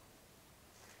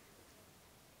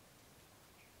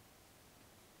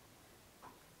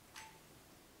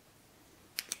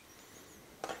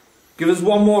 Give us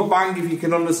one more bang if you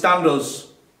can understand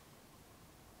us.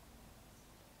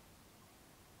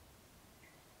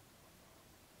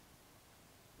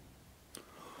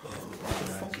 What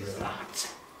the fuck is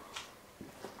that?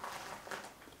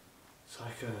 It's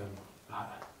like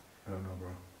I don't know, bro.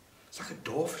 it's like a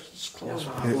door just closed.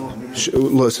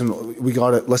 Listen, we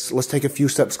got it. Let's take a few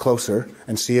steps closer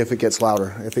and see if it gets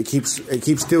louder. If it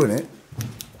keeps doing it.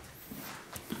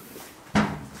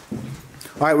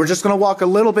 All right, we're just gonna walk a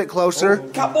little bit closer.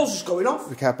 Cat ball's just going off.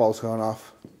 The cat ball's going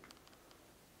off.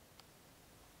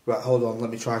 Right, hold on. Let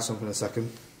me try something a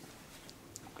second.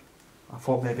 I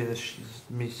thought maybe this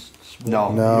me.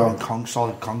 No. You're on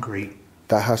solid concrete.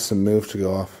 That has to move to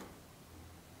go off.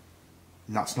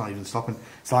 And that's not even stopping.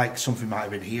 It's like something might have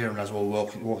been here, and as we're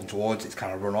walking towards, it's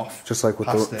kind of run off. Just like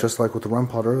with the REM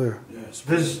pod earlier. Yes.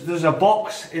 There's a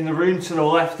box in the room to the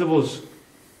left of us.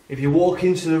 If you walk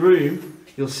into the room,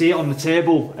 you'll see it on the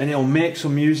table, and it'll make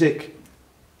some music.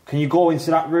 Can you go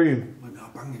into that room? Might be a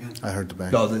bang again. I heard the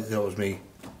bang. No, that was me.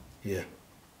 Yeah.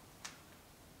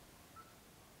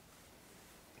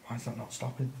 Why is that not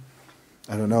stopping?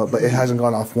 I don't know, but it hasn't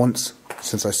gone off once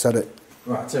since I said it.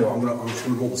 Right, I tell you what, I'm just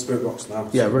going to roll the spirit box now.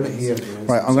 Yeah, run it here.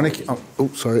 Right, I'm gonna. Oh,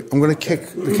 sorry. I'm gonna kick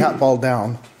the cat ball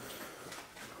down.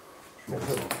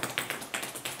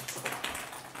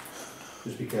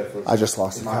 Just be careful. I just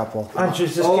lost the cat ball.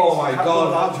 Oh my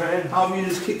god, how have you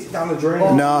just kicked it down the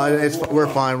drain? No, we're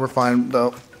fine. We're fine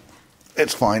though.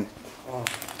 It's fine.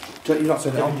 You're not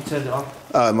turning it on. You turned it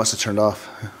off. Oh, it must have turned off.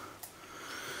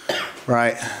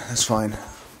 Right, that's fine.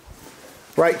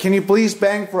 Right, can you please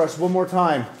bang for us one more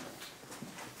time?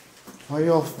 Why are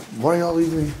y'all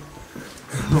leaving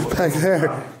back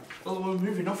there? Well, we're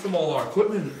moving off from all our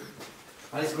equipment.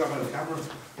 I need to grab out the camera.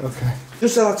 Okay.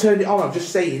 Just as I turned it on, I'm just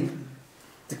saying,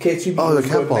 the K2 Oh, the was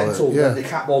cat going ball, mental, yeah. the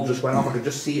cat ball just went off, I could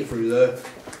just see it through there.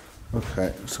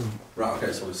 Okay, so Right,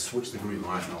 okay, so we switched the green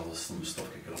light now. There's some stuff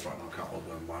kicking off right now. Cat ball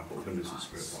going blind, but we're going to do some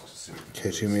spirit boxes soon.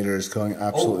 K2 meter is going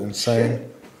absolutely insane.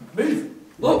 Shit. Move!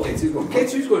 Look,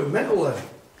 K2's going mental there.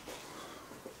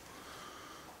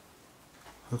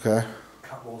 Okay.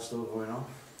 Cat ball's still going off.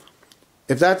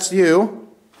 If that's you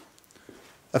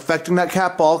affecting that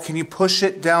cat ball, can you push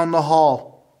it down the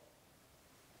hall?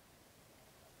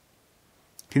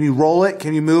 Can you roll it?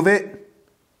 Can you move it?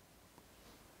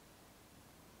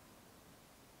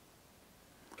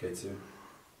 K2.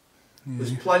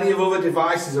 There's plenty of other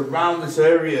devices around this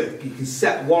area. You can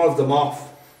set one of them off.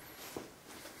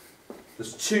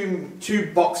 There's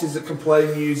two boxes that can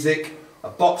play music, a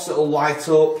box that'll light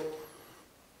up.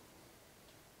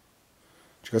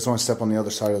 Do you guys want to step on the other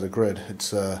side of the grid?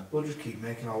 It's We'll just keep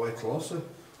making our way closer.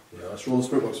 Yeah, let's roll the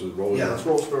spirit box with rolling. Yeah, let's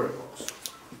roll spirit box.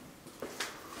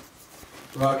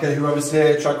 Right, okay, whoever's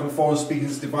here, try to come forward and speak in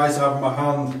this device I have in my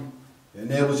hand. It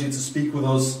enables you to speak with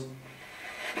us.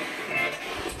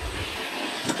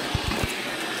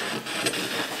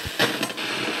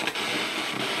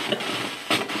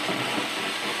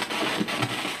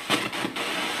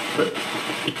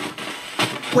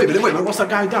 Wait a minute, what's that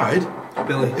guy who died?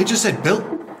 Billy. It just said Bill.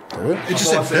 It just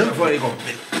said Bill.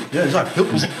 Yeah, it's like Bill.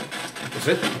 That's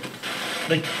it.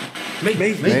 Me.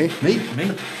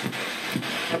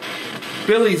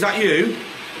 Billy, is that you?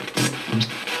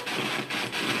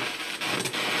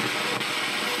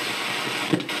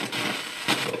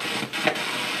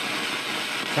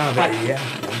 Yeah.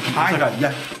 Hi.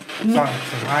 Yeah.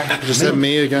 Hi. just said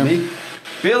me again. Me.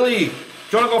 Billy, do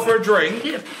you want to go for a drink?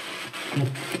 You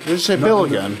just say Bill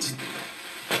again.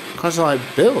 Cause I'm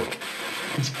like Bill.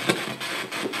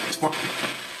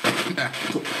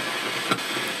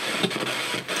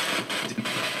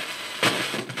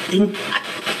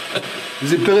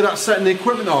 Is it Billy that's setting the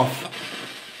equipment off?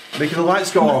 Making the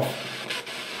lights go off?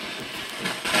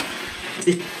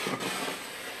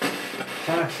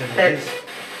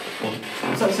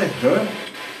 What's that say? Her?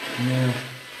 Yeah.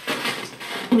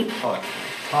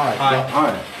 Hi. Hi.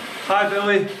 Hi. Hi,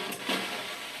 Billy.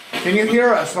 Can you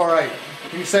hear us? All right.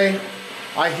 Can you say,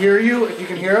 "I hear you"? If you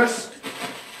can hear us.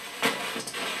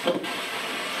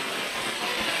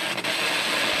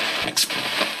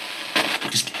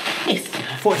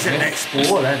 thought you said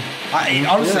explore then.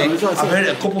 Honestly, Yeah, I've heard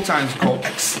it a couple times called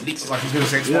like he's going to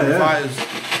say explore Yeah, yeah. fighters.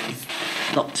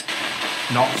 Not.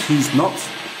 Not. He's not.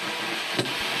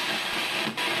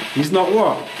 He's not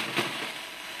what?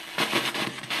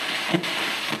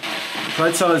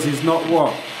 Try to tell us he's not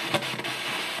what?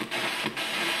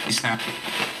 He's not.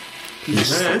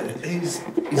 He's there or Did you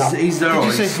he's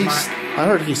say smacked. I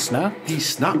heard he snapped. he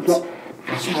snapped?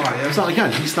 That's right, yeah. Is that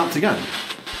again? He snapped again?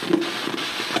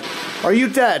 Are you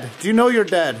dead? Do you know you're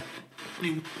dead?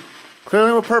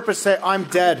 Clearly with purpose say, I'm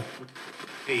dead.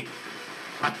 Me?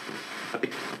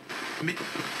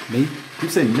 Keep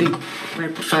saying me.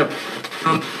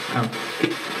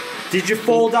 Did you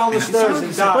fall down the stairs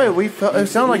and die? Wait, it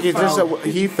sounded like he just said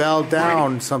he fell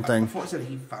down something. I thought he said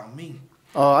he found me.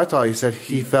 Oh, I thought you said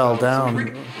he fell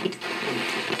down.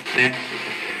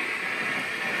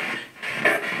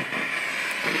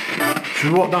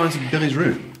 Should we walk down into Billy's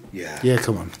room? Yeah. Yeah,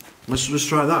 come on. Let's just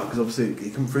try that, because obviously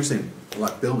he come through saying,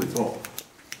 like Bill before.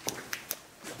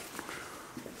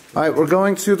 Alright, we're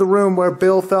going to the room where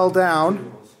Bill fell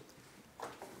down.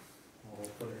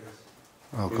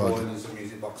 Oh, God. There's a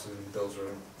music box in Bill's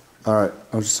room. Alright,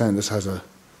 I'm just saying this has a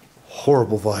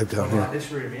horrible vibe down Like here.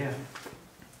 this room, yeah.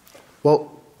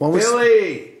 Well, when we...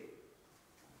 Billy!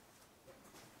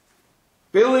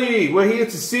 Billy, we're here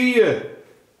to see you.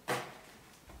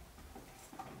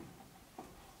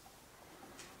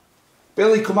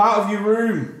 Billy, come out of your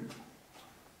room.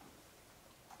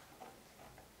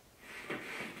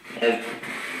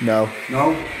 No.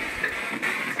 No.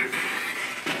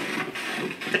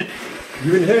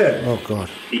 You in here? Oh, God.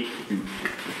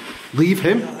 Leave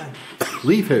him.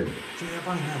 Leave him.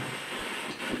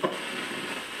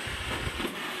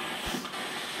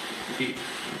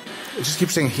 It just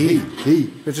keeps saying he.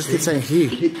 He. It just keeps saying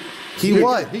he. He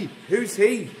what? He. Who's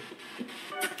he?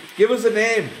 Give us a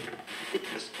name.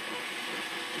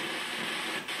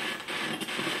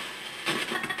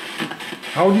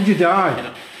 How did you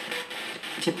die?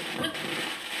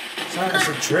 Sounds like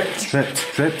a trip.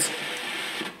 Tripped.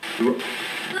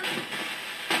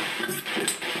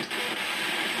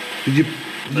 Did you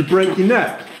break your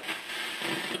neck?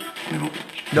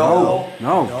 No.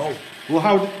 No. Well,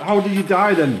 how did you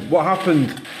die then? What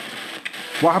happened?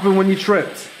 What happened when you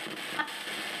tripped?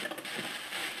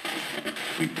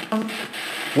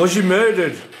 Was you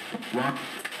murdered?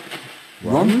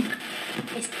 Run?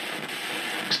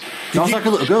 Sounds like a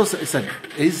little girl said,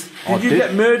 is or Did you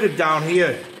get murdered down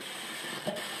here?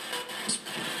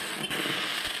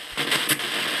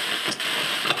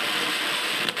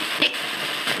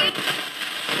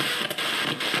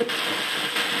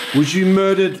 Was you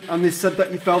murdered and they said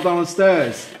that you fell down the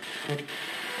stairs?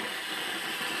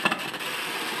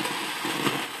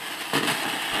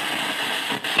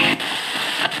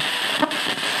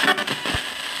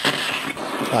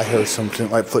 I heard something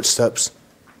like footsteps.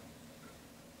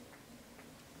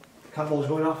 Cat ball's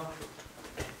going off.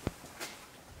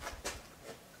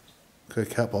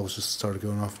 Okay, cat balls just started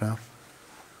going off now.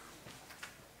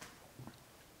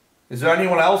 Is there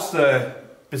anyone else there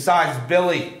besides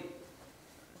Billy?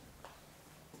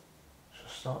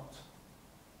 Just stopped.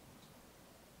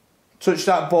 Touch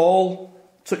that ball,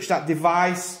 touch that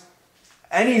device,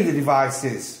 any of the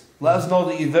devices. Let us know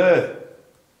that you're there.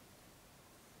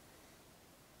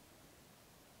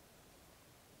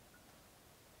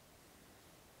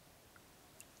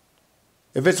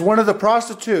 If it's one of the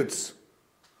prostitutes,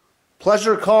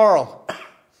 Pleasure Carl.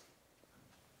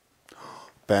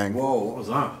 Bang. Whoa, what was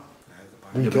that?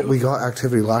 We got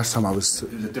activity last time I was...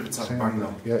 It was a different type of bang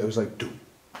though. Yeah, it was like...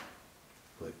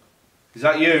 Is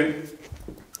that you?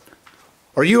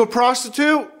 Are you a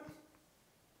prostitute?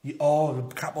 Oh,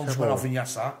 the cat ball just went off in your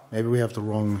sack. Maybe we have the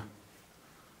wrong...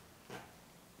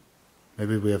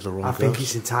 Maybe we have the wrong I think ghost.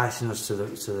 he's enticing us to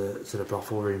the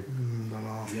brothel room.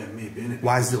 Yeah, maybe, innit?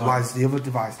 Why is the other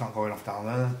device not going off down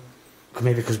there?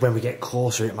 Maybe because when we get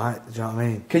closer, it might. Do you know what I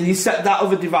mean? Can you set that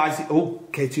other device? Oh,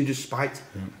 K2 just spiked.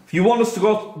 If you want us to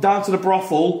go down to the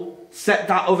brothel, set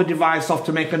that other device off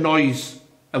to make a noise,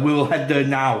 and we will head there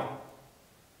now.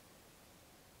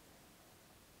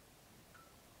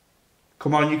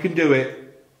 Come on, you can do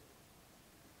it.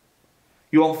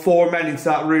 You want 4 men into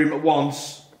that room at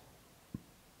once.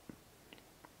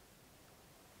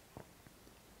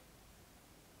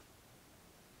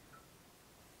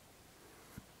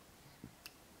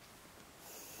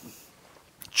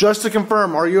 Just to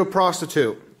confirm, are you a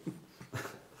prostitute?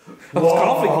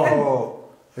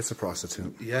 It's a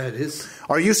prostitute. Yeah, it is.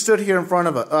 Are you stood here in front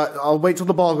of it? I'll wait till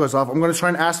the ball goes off. I'm going to try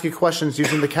and ask you questions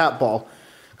using the cat ball.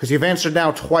 Because you've answered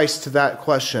now twice to that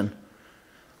question.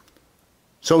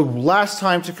 So last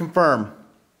time to confirm.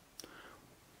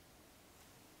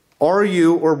 Are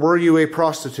you or were you a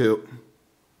prostitute?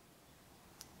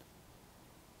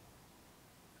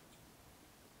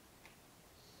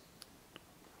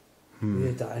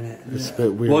 Weird that, innit? It's a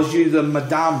bit weird. Was you the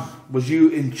madame? Was you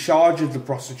in charge of the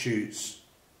prostitutes?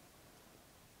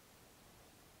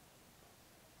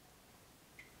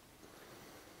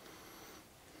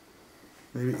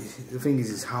 Maybe the thing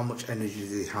is how much energy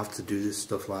do they have to do this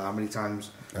stuff? Like how many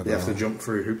times they have to jump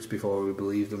through hoops before we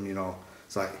believe them? You know,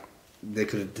 it's like they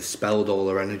could have dispelled all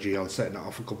their energy on setting it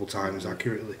off a couple of times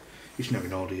accurately. You just never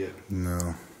know, do you?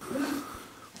 No.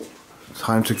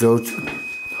 Time to go.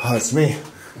 Oh, it's me.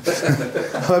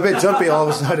 I'm a bit jumpy all of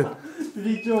a sudden. Did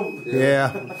he jump?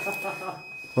 Yeah.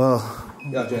 Well,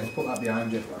 Yeah, James, put that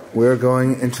behind you. we're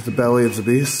going into the belly of the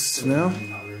beast now.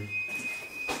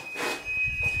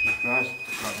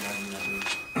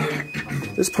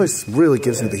 This place really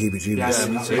gives me the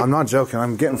heebie-jeebies. I'm not joking.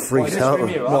 I'm getting freaked out.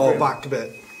 No, back a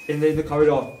bit. In the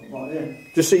corridor.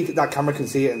 Just so that camera can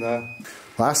see it in there.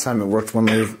 Last time it worked when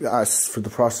they asked for the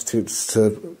prostitutes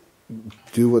to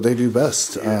do what they do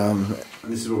best. And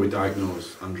this is where we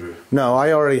diagnose Andrew. No,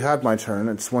 I already had my turn.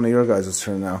 It's one of your guys'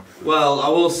 turn now. Well, I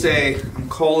will say, I'm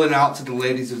calling out to the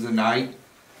ladies of the night.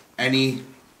 Any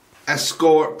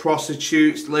escort,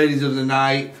 prostitutes, ladies of the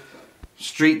night,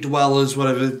 street dwellers,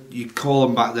 whatever you call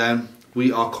them back then,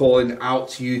 we are calling out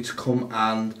to you to come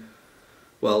and,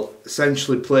 well,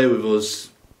 essentially play with us.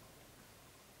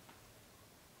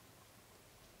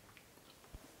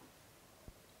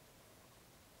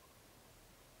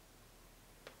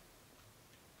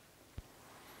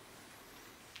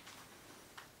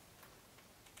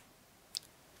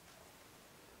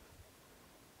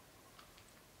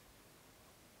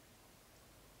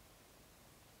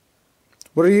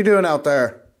 What are you doing out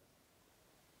there?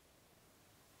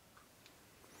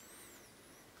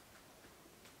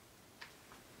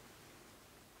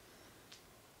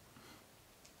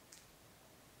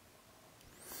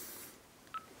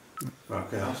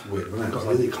 Okay, that's weird, wasn't it? Got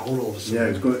really cold all of a sudden. Yeah,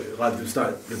 it's good. Like the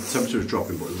temperature was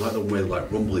dropping, but it was like the weird,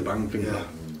 like rumbly bang thing. Yeah.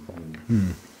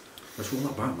 Let's roll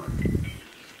that back, man.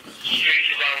 Street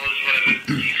dwellers, whatever you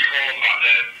call them back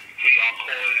then, we are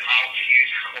calling out to you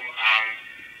to come and,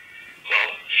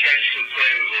 well, essentially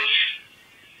play with us.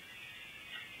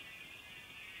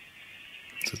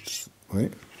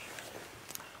 Wait.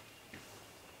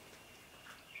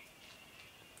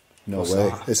 No What's way.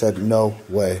 that? It said no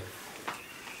way.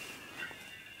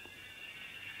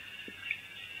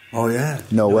 Oh yeah.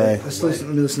 No way. Let's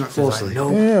listen to that closely.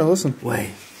 No Yeah, listen.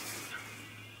 way.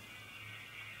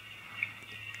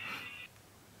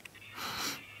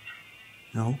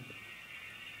 No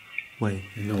way.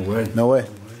 No way. No way.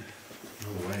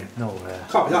 No way. No way.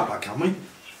 Can't be that bad, can we?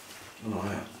 No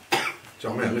way. Do you know what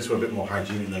I mean? At least we're a bit more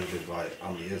hygienic than we did like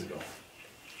how many years ago.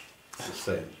 Just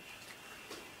saying.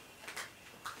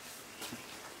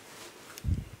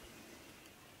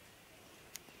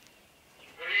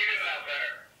 What are you doing out there?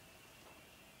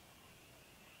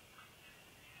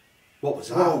 What was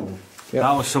that? Whoa. Yeah.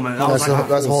 That was something. That was That's like a,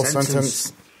 that's a whole sentence.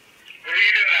 sentence. What are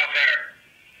you doing out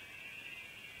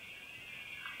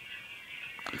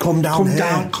there? Come down Come here.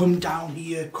 down, come down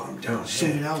here. Calm down.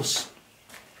 Something else.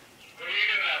 What are you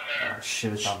doing out there?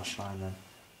 Shivers down my spine then.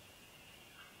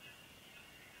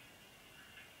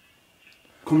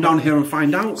 Come down here and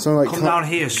find out. So like, Come down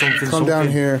here, something. Come down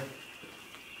here.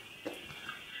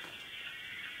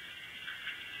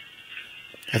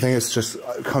 I think it's just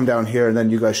come down here, and then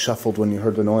you guys shuffled when you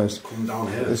heard the noise. Come down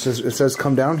here. It's just, it says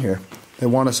come down here. They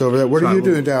want us over there. What are you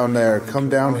doing down there? Come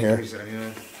down here.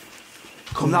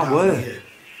 Come that way.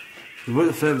 We were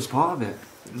the furthest part of it.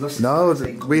 No,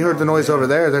 we heard the noise over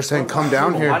there. They're saying come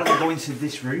down Why here. don't we go into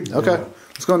this room? Okay,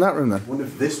 let's go in that room then. I wonder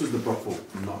if this was the brothel,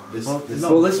 not this. this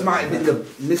Well, this might have been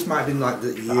this might have been like the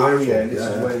area, and this yeah.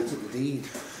 is where they took the deed.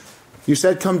 You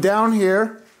said come down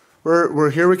here. We're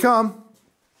here we come.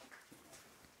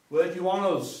 Where do you want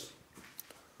us?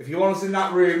 If you want us in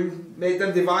that room, make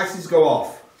them devices go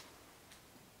off.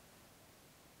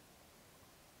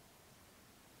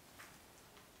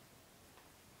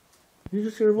 You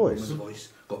just hear a voice. Woman's voice.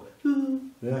 Go.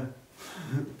 Yeah.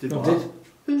 Did what?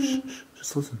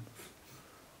 Just listen.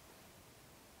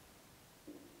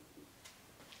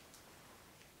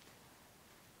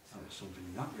 There was something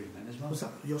in that room then as well. Was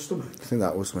that your stomach? I think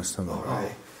that was my stomach.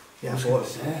 Right. Yeah, I What's thought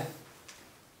what's there?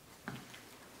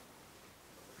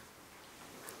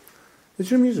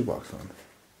 Is your music box on?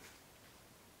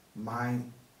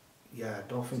 mine. Yeah, I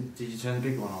don't think. Did you turn the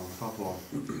big one on, the top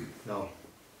one? No.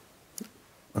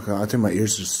 Okay, I think my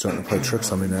ears are just starting to play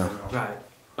tricks on me now. Right,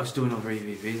 let's do another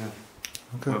EVP then.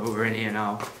 Okay. But we're in here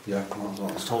now. Yeah, come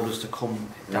on. It's told us to come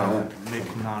down,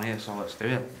 move down here, so let's do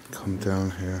it. Come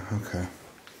down here. Okay.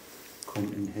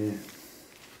 Come in here.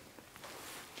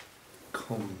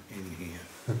 Come in here.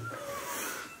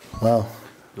 Wow.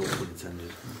 No pun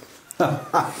intended.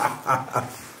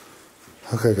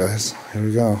 Okay, guys. Here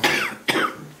we go.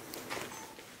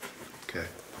 Okay.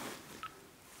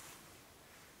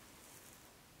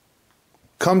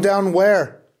 Come down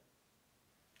where?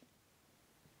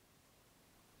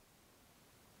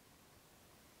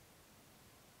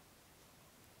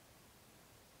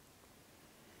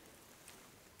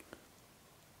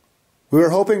 We were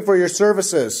hoping for your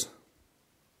services.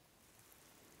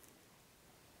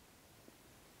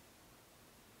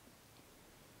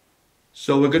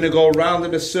 So we're going to go around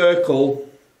in a circle,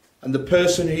 and the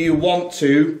person who you want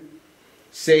to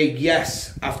say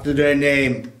yes after their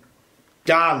name.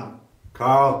 Dan.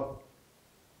 Carl.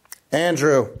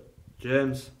 Andrew.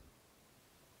 James.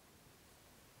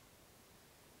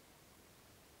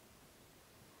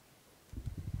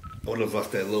 I would have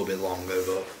left it a little bit longer,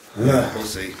 but we'll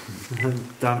see.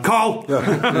 Dan. Call! Come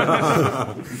down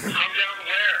where?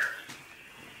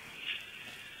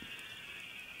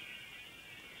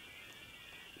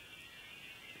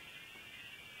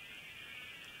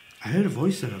 I heard a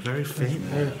voice there, very faint.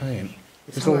 Very faint.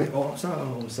 It's like, oh, what's that? I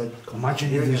almost said,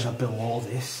 imagine if there's a below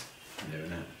this. Yeah,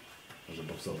 isn't it? There's a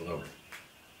box up below.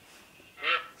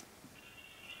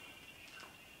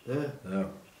 There. Yeah.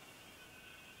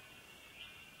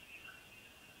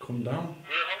 Come down.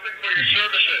 We're hoping for your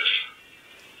services.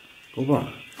 Go back.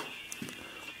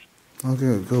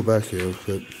 I'll go back here,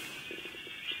 but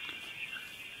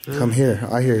come here.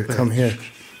 I hear. Come here.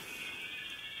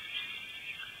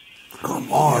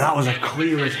 Come on, that was a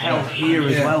clear as hell here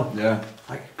as well. Yeah.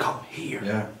 Like, come here.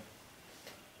 Yeah. So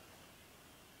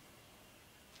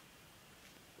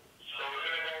we're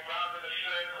going to go round in a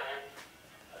circle,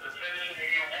 and the person who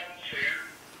you want to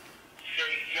say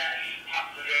yes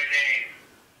after their name.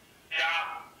 Dan,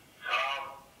 Carl,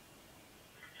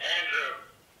 Andrew,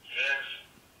 James.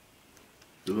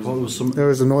 There was some. There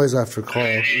was a noise after call.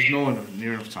 There's no one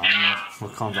near enough time left.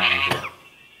 We'll calm down a bit. Andrew,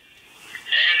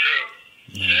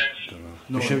 James.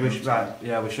 We should have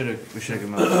given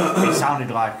him a, it sounded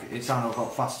a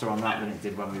lot faster on that than it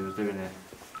did when we was doing it.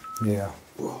 Yeah.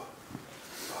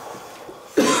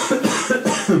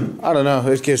 I don't know.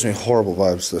 It gives me horrible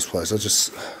vibes, this place. I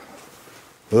just...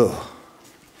 Ugh.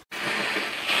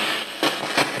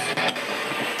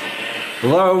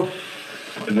 Hello?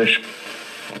 Finish.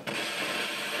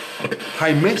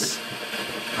 Hi, miss.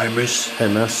 Hi, miss. Hey,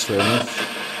 miss. Hey, miss.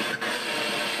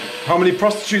 How many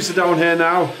prostitutes are down here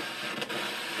now?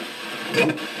 10.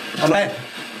 What I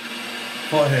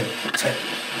heard? 10.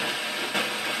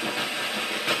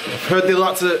 I've heard they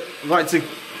like to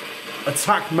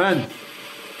attack men.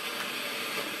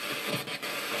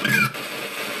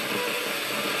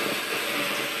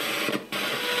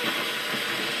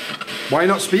 Why are you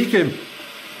not speaking?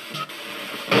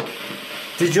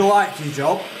 Did you like your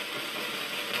job?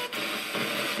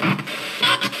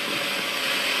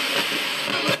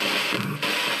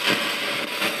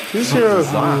 Did you hear a...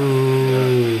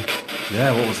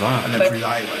 Yeah, what was that? And every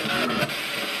night went.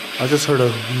 I just heard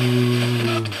a...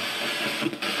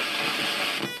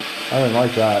 I didn't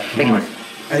like that.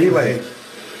 Anyway.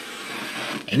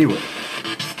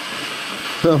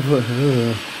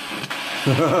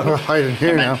 We're hiding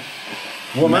here now.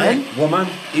 Woman? Woman?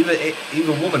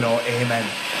 Either woman or amen.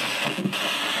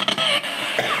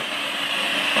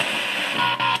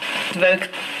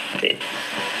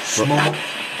 Smoke.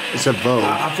 It's a Vogue.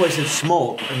 I thought it said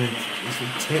smoke and then it said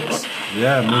tits.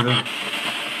 Yeah, moving.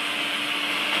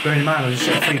 Bearing in mind, I just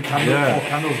set 3 candles, Yeah. 4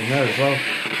 candles in there as well.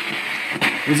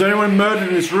 Was there anyone murdered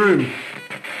in this room?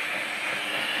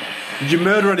 Did you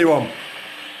murder anyone?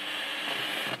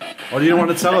 Or do you not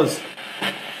want to tell us?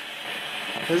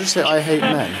 Did I just say I hate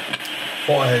men?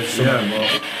 Thought I heard something.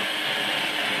 Yeah.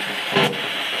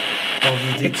 Well,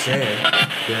 you did say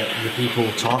that the people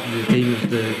the demons,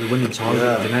 the women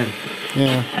target the men.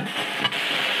 Yeah.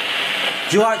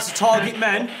 Do you like to target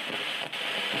men?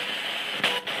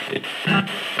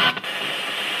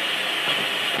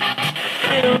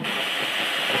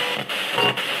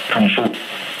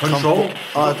 Control?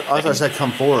 I thought I said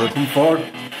come forward. Come forward.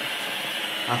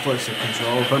 I thought it said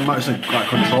control. But might say like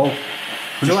control.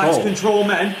 Do you like to control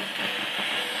men?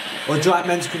 Or do you like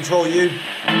men to control you?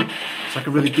 It's like a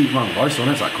really deep man voice on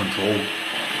it. It's like control.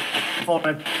 Four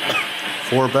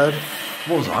bed?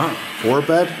 What was that? 4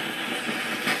 bed?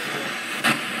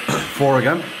 4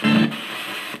 again.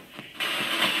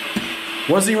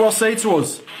 What does he want to say to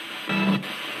us?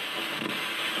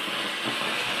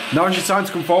 Now's your time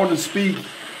to come forward and speak. You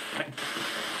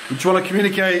just want to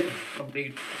communicate. Come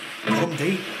deep. Come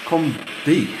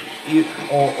deep.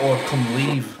 Or come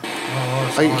leave.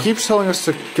 He keeps telling us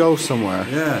to go somewhere.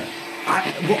 Yeah.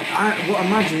 What I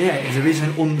imagine, is there is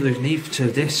an underneath to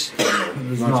this.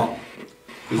 There's not.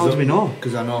 How do we know?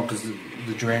 Because I know, because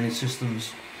the drainage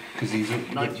systems, because these are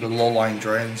the low-lying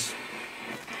drains.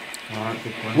 Alright,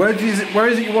 good point. Where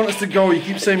is it you want us to go? You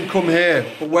keep saying come here,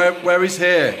 but where is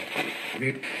here?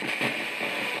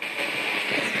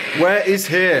 Where is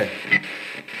here?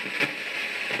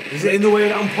 Is it in the way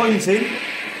that I'm pointing?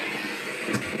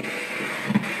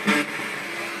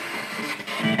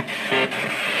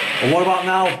 Or what about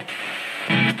now?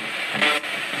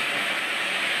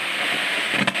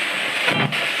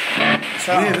 It's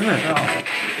weird, isn't it?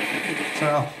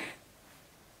 So,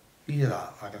 you hear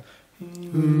that? Like a,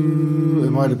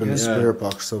 It might have been a spirit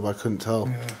box, though, but I couldn't tell.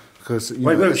 Yeah. Because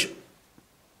Wait.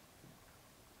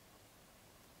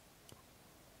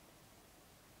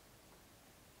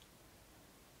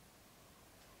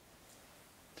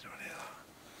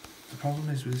 the problem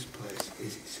is with this place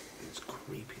is it's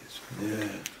creepy as fuck.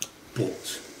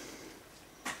 But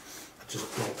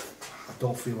I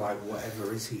don't feel like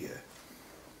whatever is here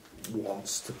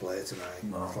wants to play tonight.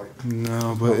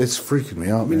 No, but it's freaking me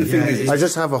out. I mean, the man. thing is, I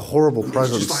just have a horrible it's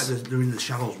presence. just like they're in the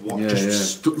shadows,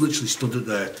 literally stood at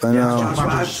there. I know.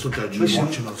 Just stood there just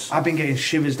watching us. I've been getting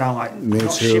shivers down, like, Me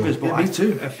not too. shivers, but Yeah, me like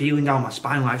too. a feeling down my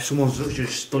spine, like someone's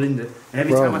just stood in there. And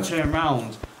every Bro. time I turn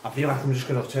around, I feel like I'm just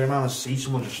going to turn around and see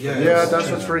someone just stood Yeah, there. Yeah, that's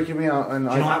what's freaking me out. And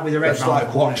Do you know, like with the red It's round like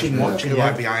the corner, watching, just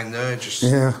like behind there, just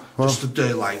well. just stood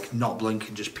there, like not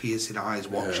blinking, just piercing eyes,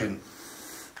 watching.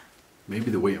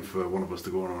 Maybe they're waiting for one of us to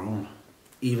go on our own.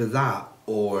 Either that,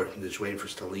 or they're just waiting for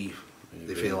us to leave.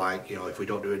 They feel like, if we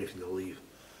don't do anything, they'll leave.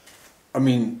 I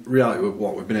mean, reality,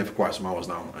 we've been here for quite some hours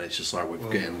now, and it's just like we're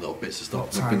getting little bits of stuff.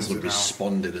 what We've time been is sort it of now?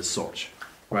 responded as such.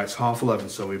 Right, it's 11:30,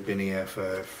 so we've been here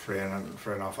for three and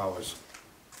a half hours.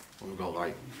 We've got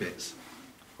like bits.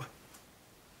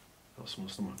 Got some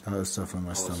stomach. Oh, there's stuff in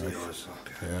my stomach.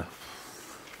 Okay. Yeah.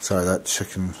 Sorry, that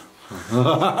chicken.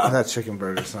 That chicken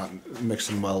burger's not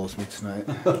mixing well with me tonight.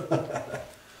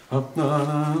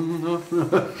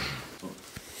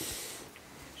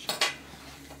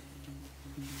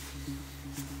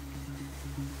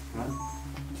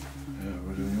 Yeah,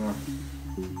 we're doing that.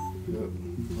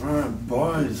 Alright,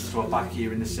 boys. So we're back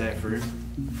here in the safe room.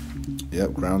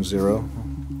 Yep, ground zero,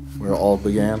 where it all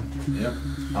began. Yep.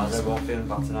 How's everyone feeling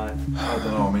about tonight? I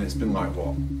don't know, I mean, it's been like,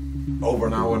 what, over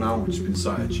an hour now? We've just been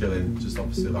sat here chilling, just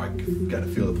obviously like getting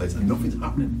a feel of the place, and nothing's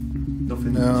happening.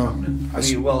 Nothing is happening. I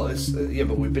mean, well, it's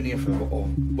but we've been here for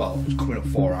it's coming up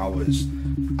 4 hours,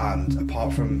 and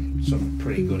apart from some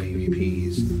pretty good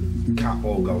EVPs, cat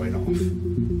ball going off,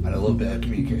 and a little bit of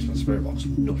communication on spirit box,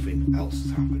 nothing else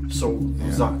has happened. So,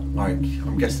 was that, like,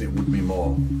 I'm guessing it would be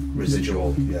more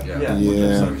residual. Yeah.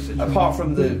 Yeah. Apart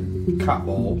from the cat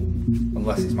ball,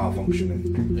 unless it's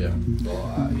malfunctioning. Yeah. But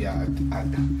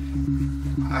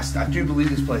I do believe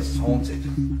this place is haunted,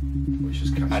 Which is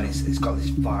catching. and it's got this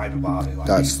vibe about it. Like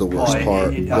That's the worst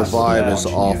part. The does, vibe yeah. is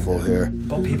awful here.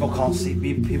 But people can't see,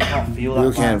 people can't feel that.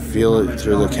 You can't feel it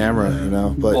through the camera, you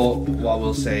know. But But what I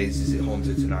will say is it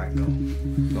haunted tonight?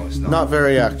 No, it's not. not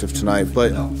very active tonight.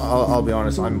 But No. I'll be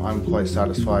honest, I'm quite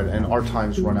satisfied, and our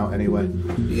time's run out anyway.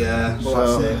 Yeah, well,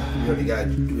 So- that's it. We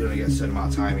only get a certain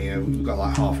amount of time here. We've got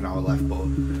like half an hour left, but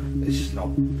it's just not.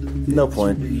 No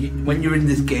point. When you're in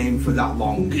this game for that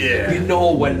long, you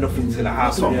know when nothing's gonna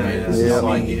happen. what I mean. It's Yeah.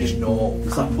 like you just know.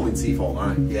 It's like pulling teeth all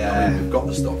night. Yeah. I mean, we've got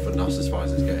the stuff, and that's as far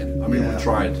as it's getting. I mean, Yeah.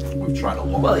 we've tried a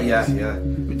lot. Well, of yeah, things. yeah.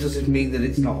 But does it mean that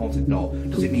it's not haunted? No.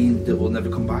 Does it mean that we'll never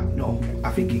come back? No.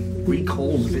 I think it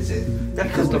recalls the visit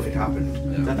because nothing happened.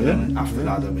 Yeah. And then after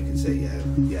that, then we can say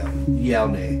yeah or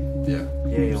nay. Yeah.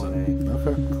 Yeah, you're on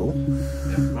Okay, cool.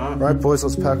 Right. Right, boys,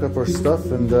 let's pack up our stuff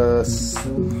and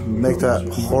make that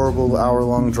horrible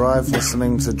hour-long drive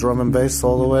listening to drum and bass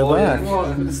all the way back.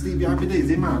 What? The Stevie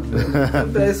IBDs, man. The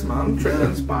best man, Trick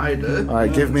and Spider. All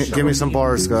right, give me some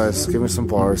bars, guys. Give me some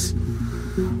bars.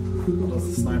 That's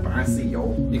the sniper. I see,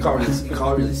 yo. You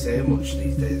can't really say much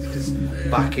these days because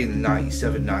back in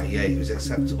 97, 98 it was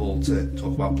acceptable to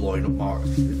talk about blowing up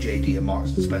JD and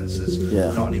Marks and Spencer's.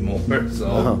 Yeah. Not anymore.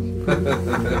 So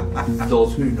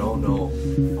those who know.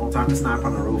 No time to snipe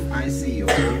on the roof. I see you.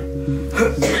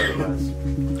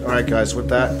 Alright guys, with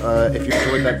that, if you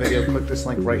enjoyed that video, click this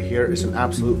link right here. It's an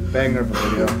absolute banger of a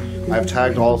video. I've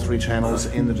tagged all 3 channels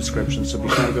in the description, so be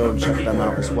sure to go and check them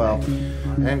out as well.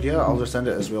 And yeah, I'll just end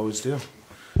it as we always do.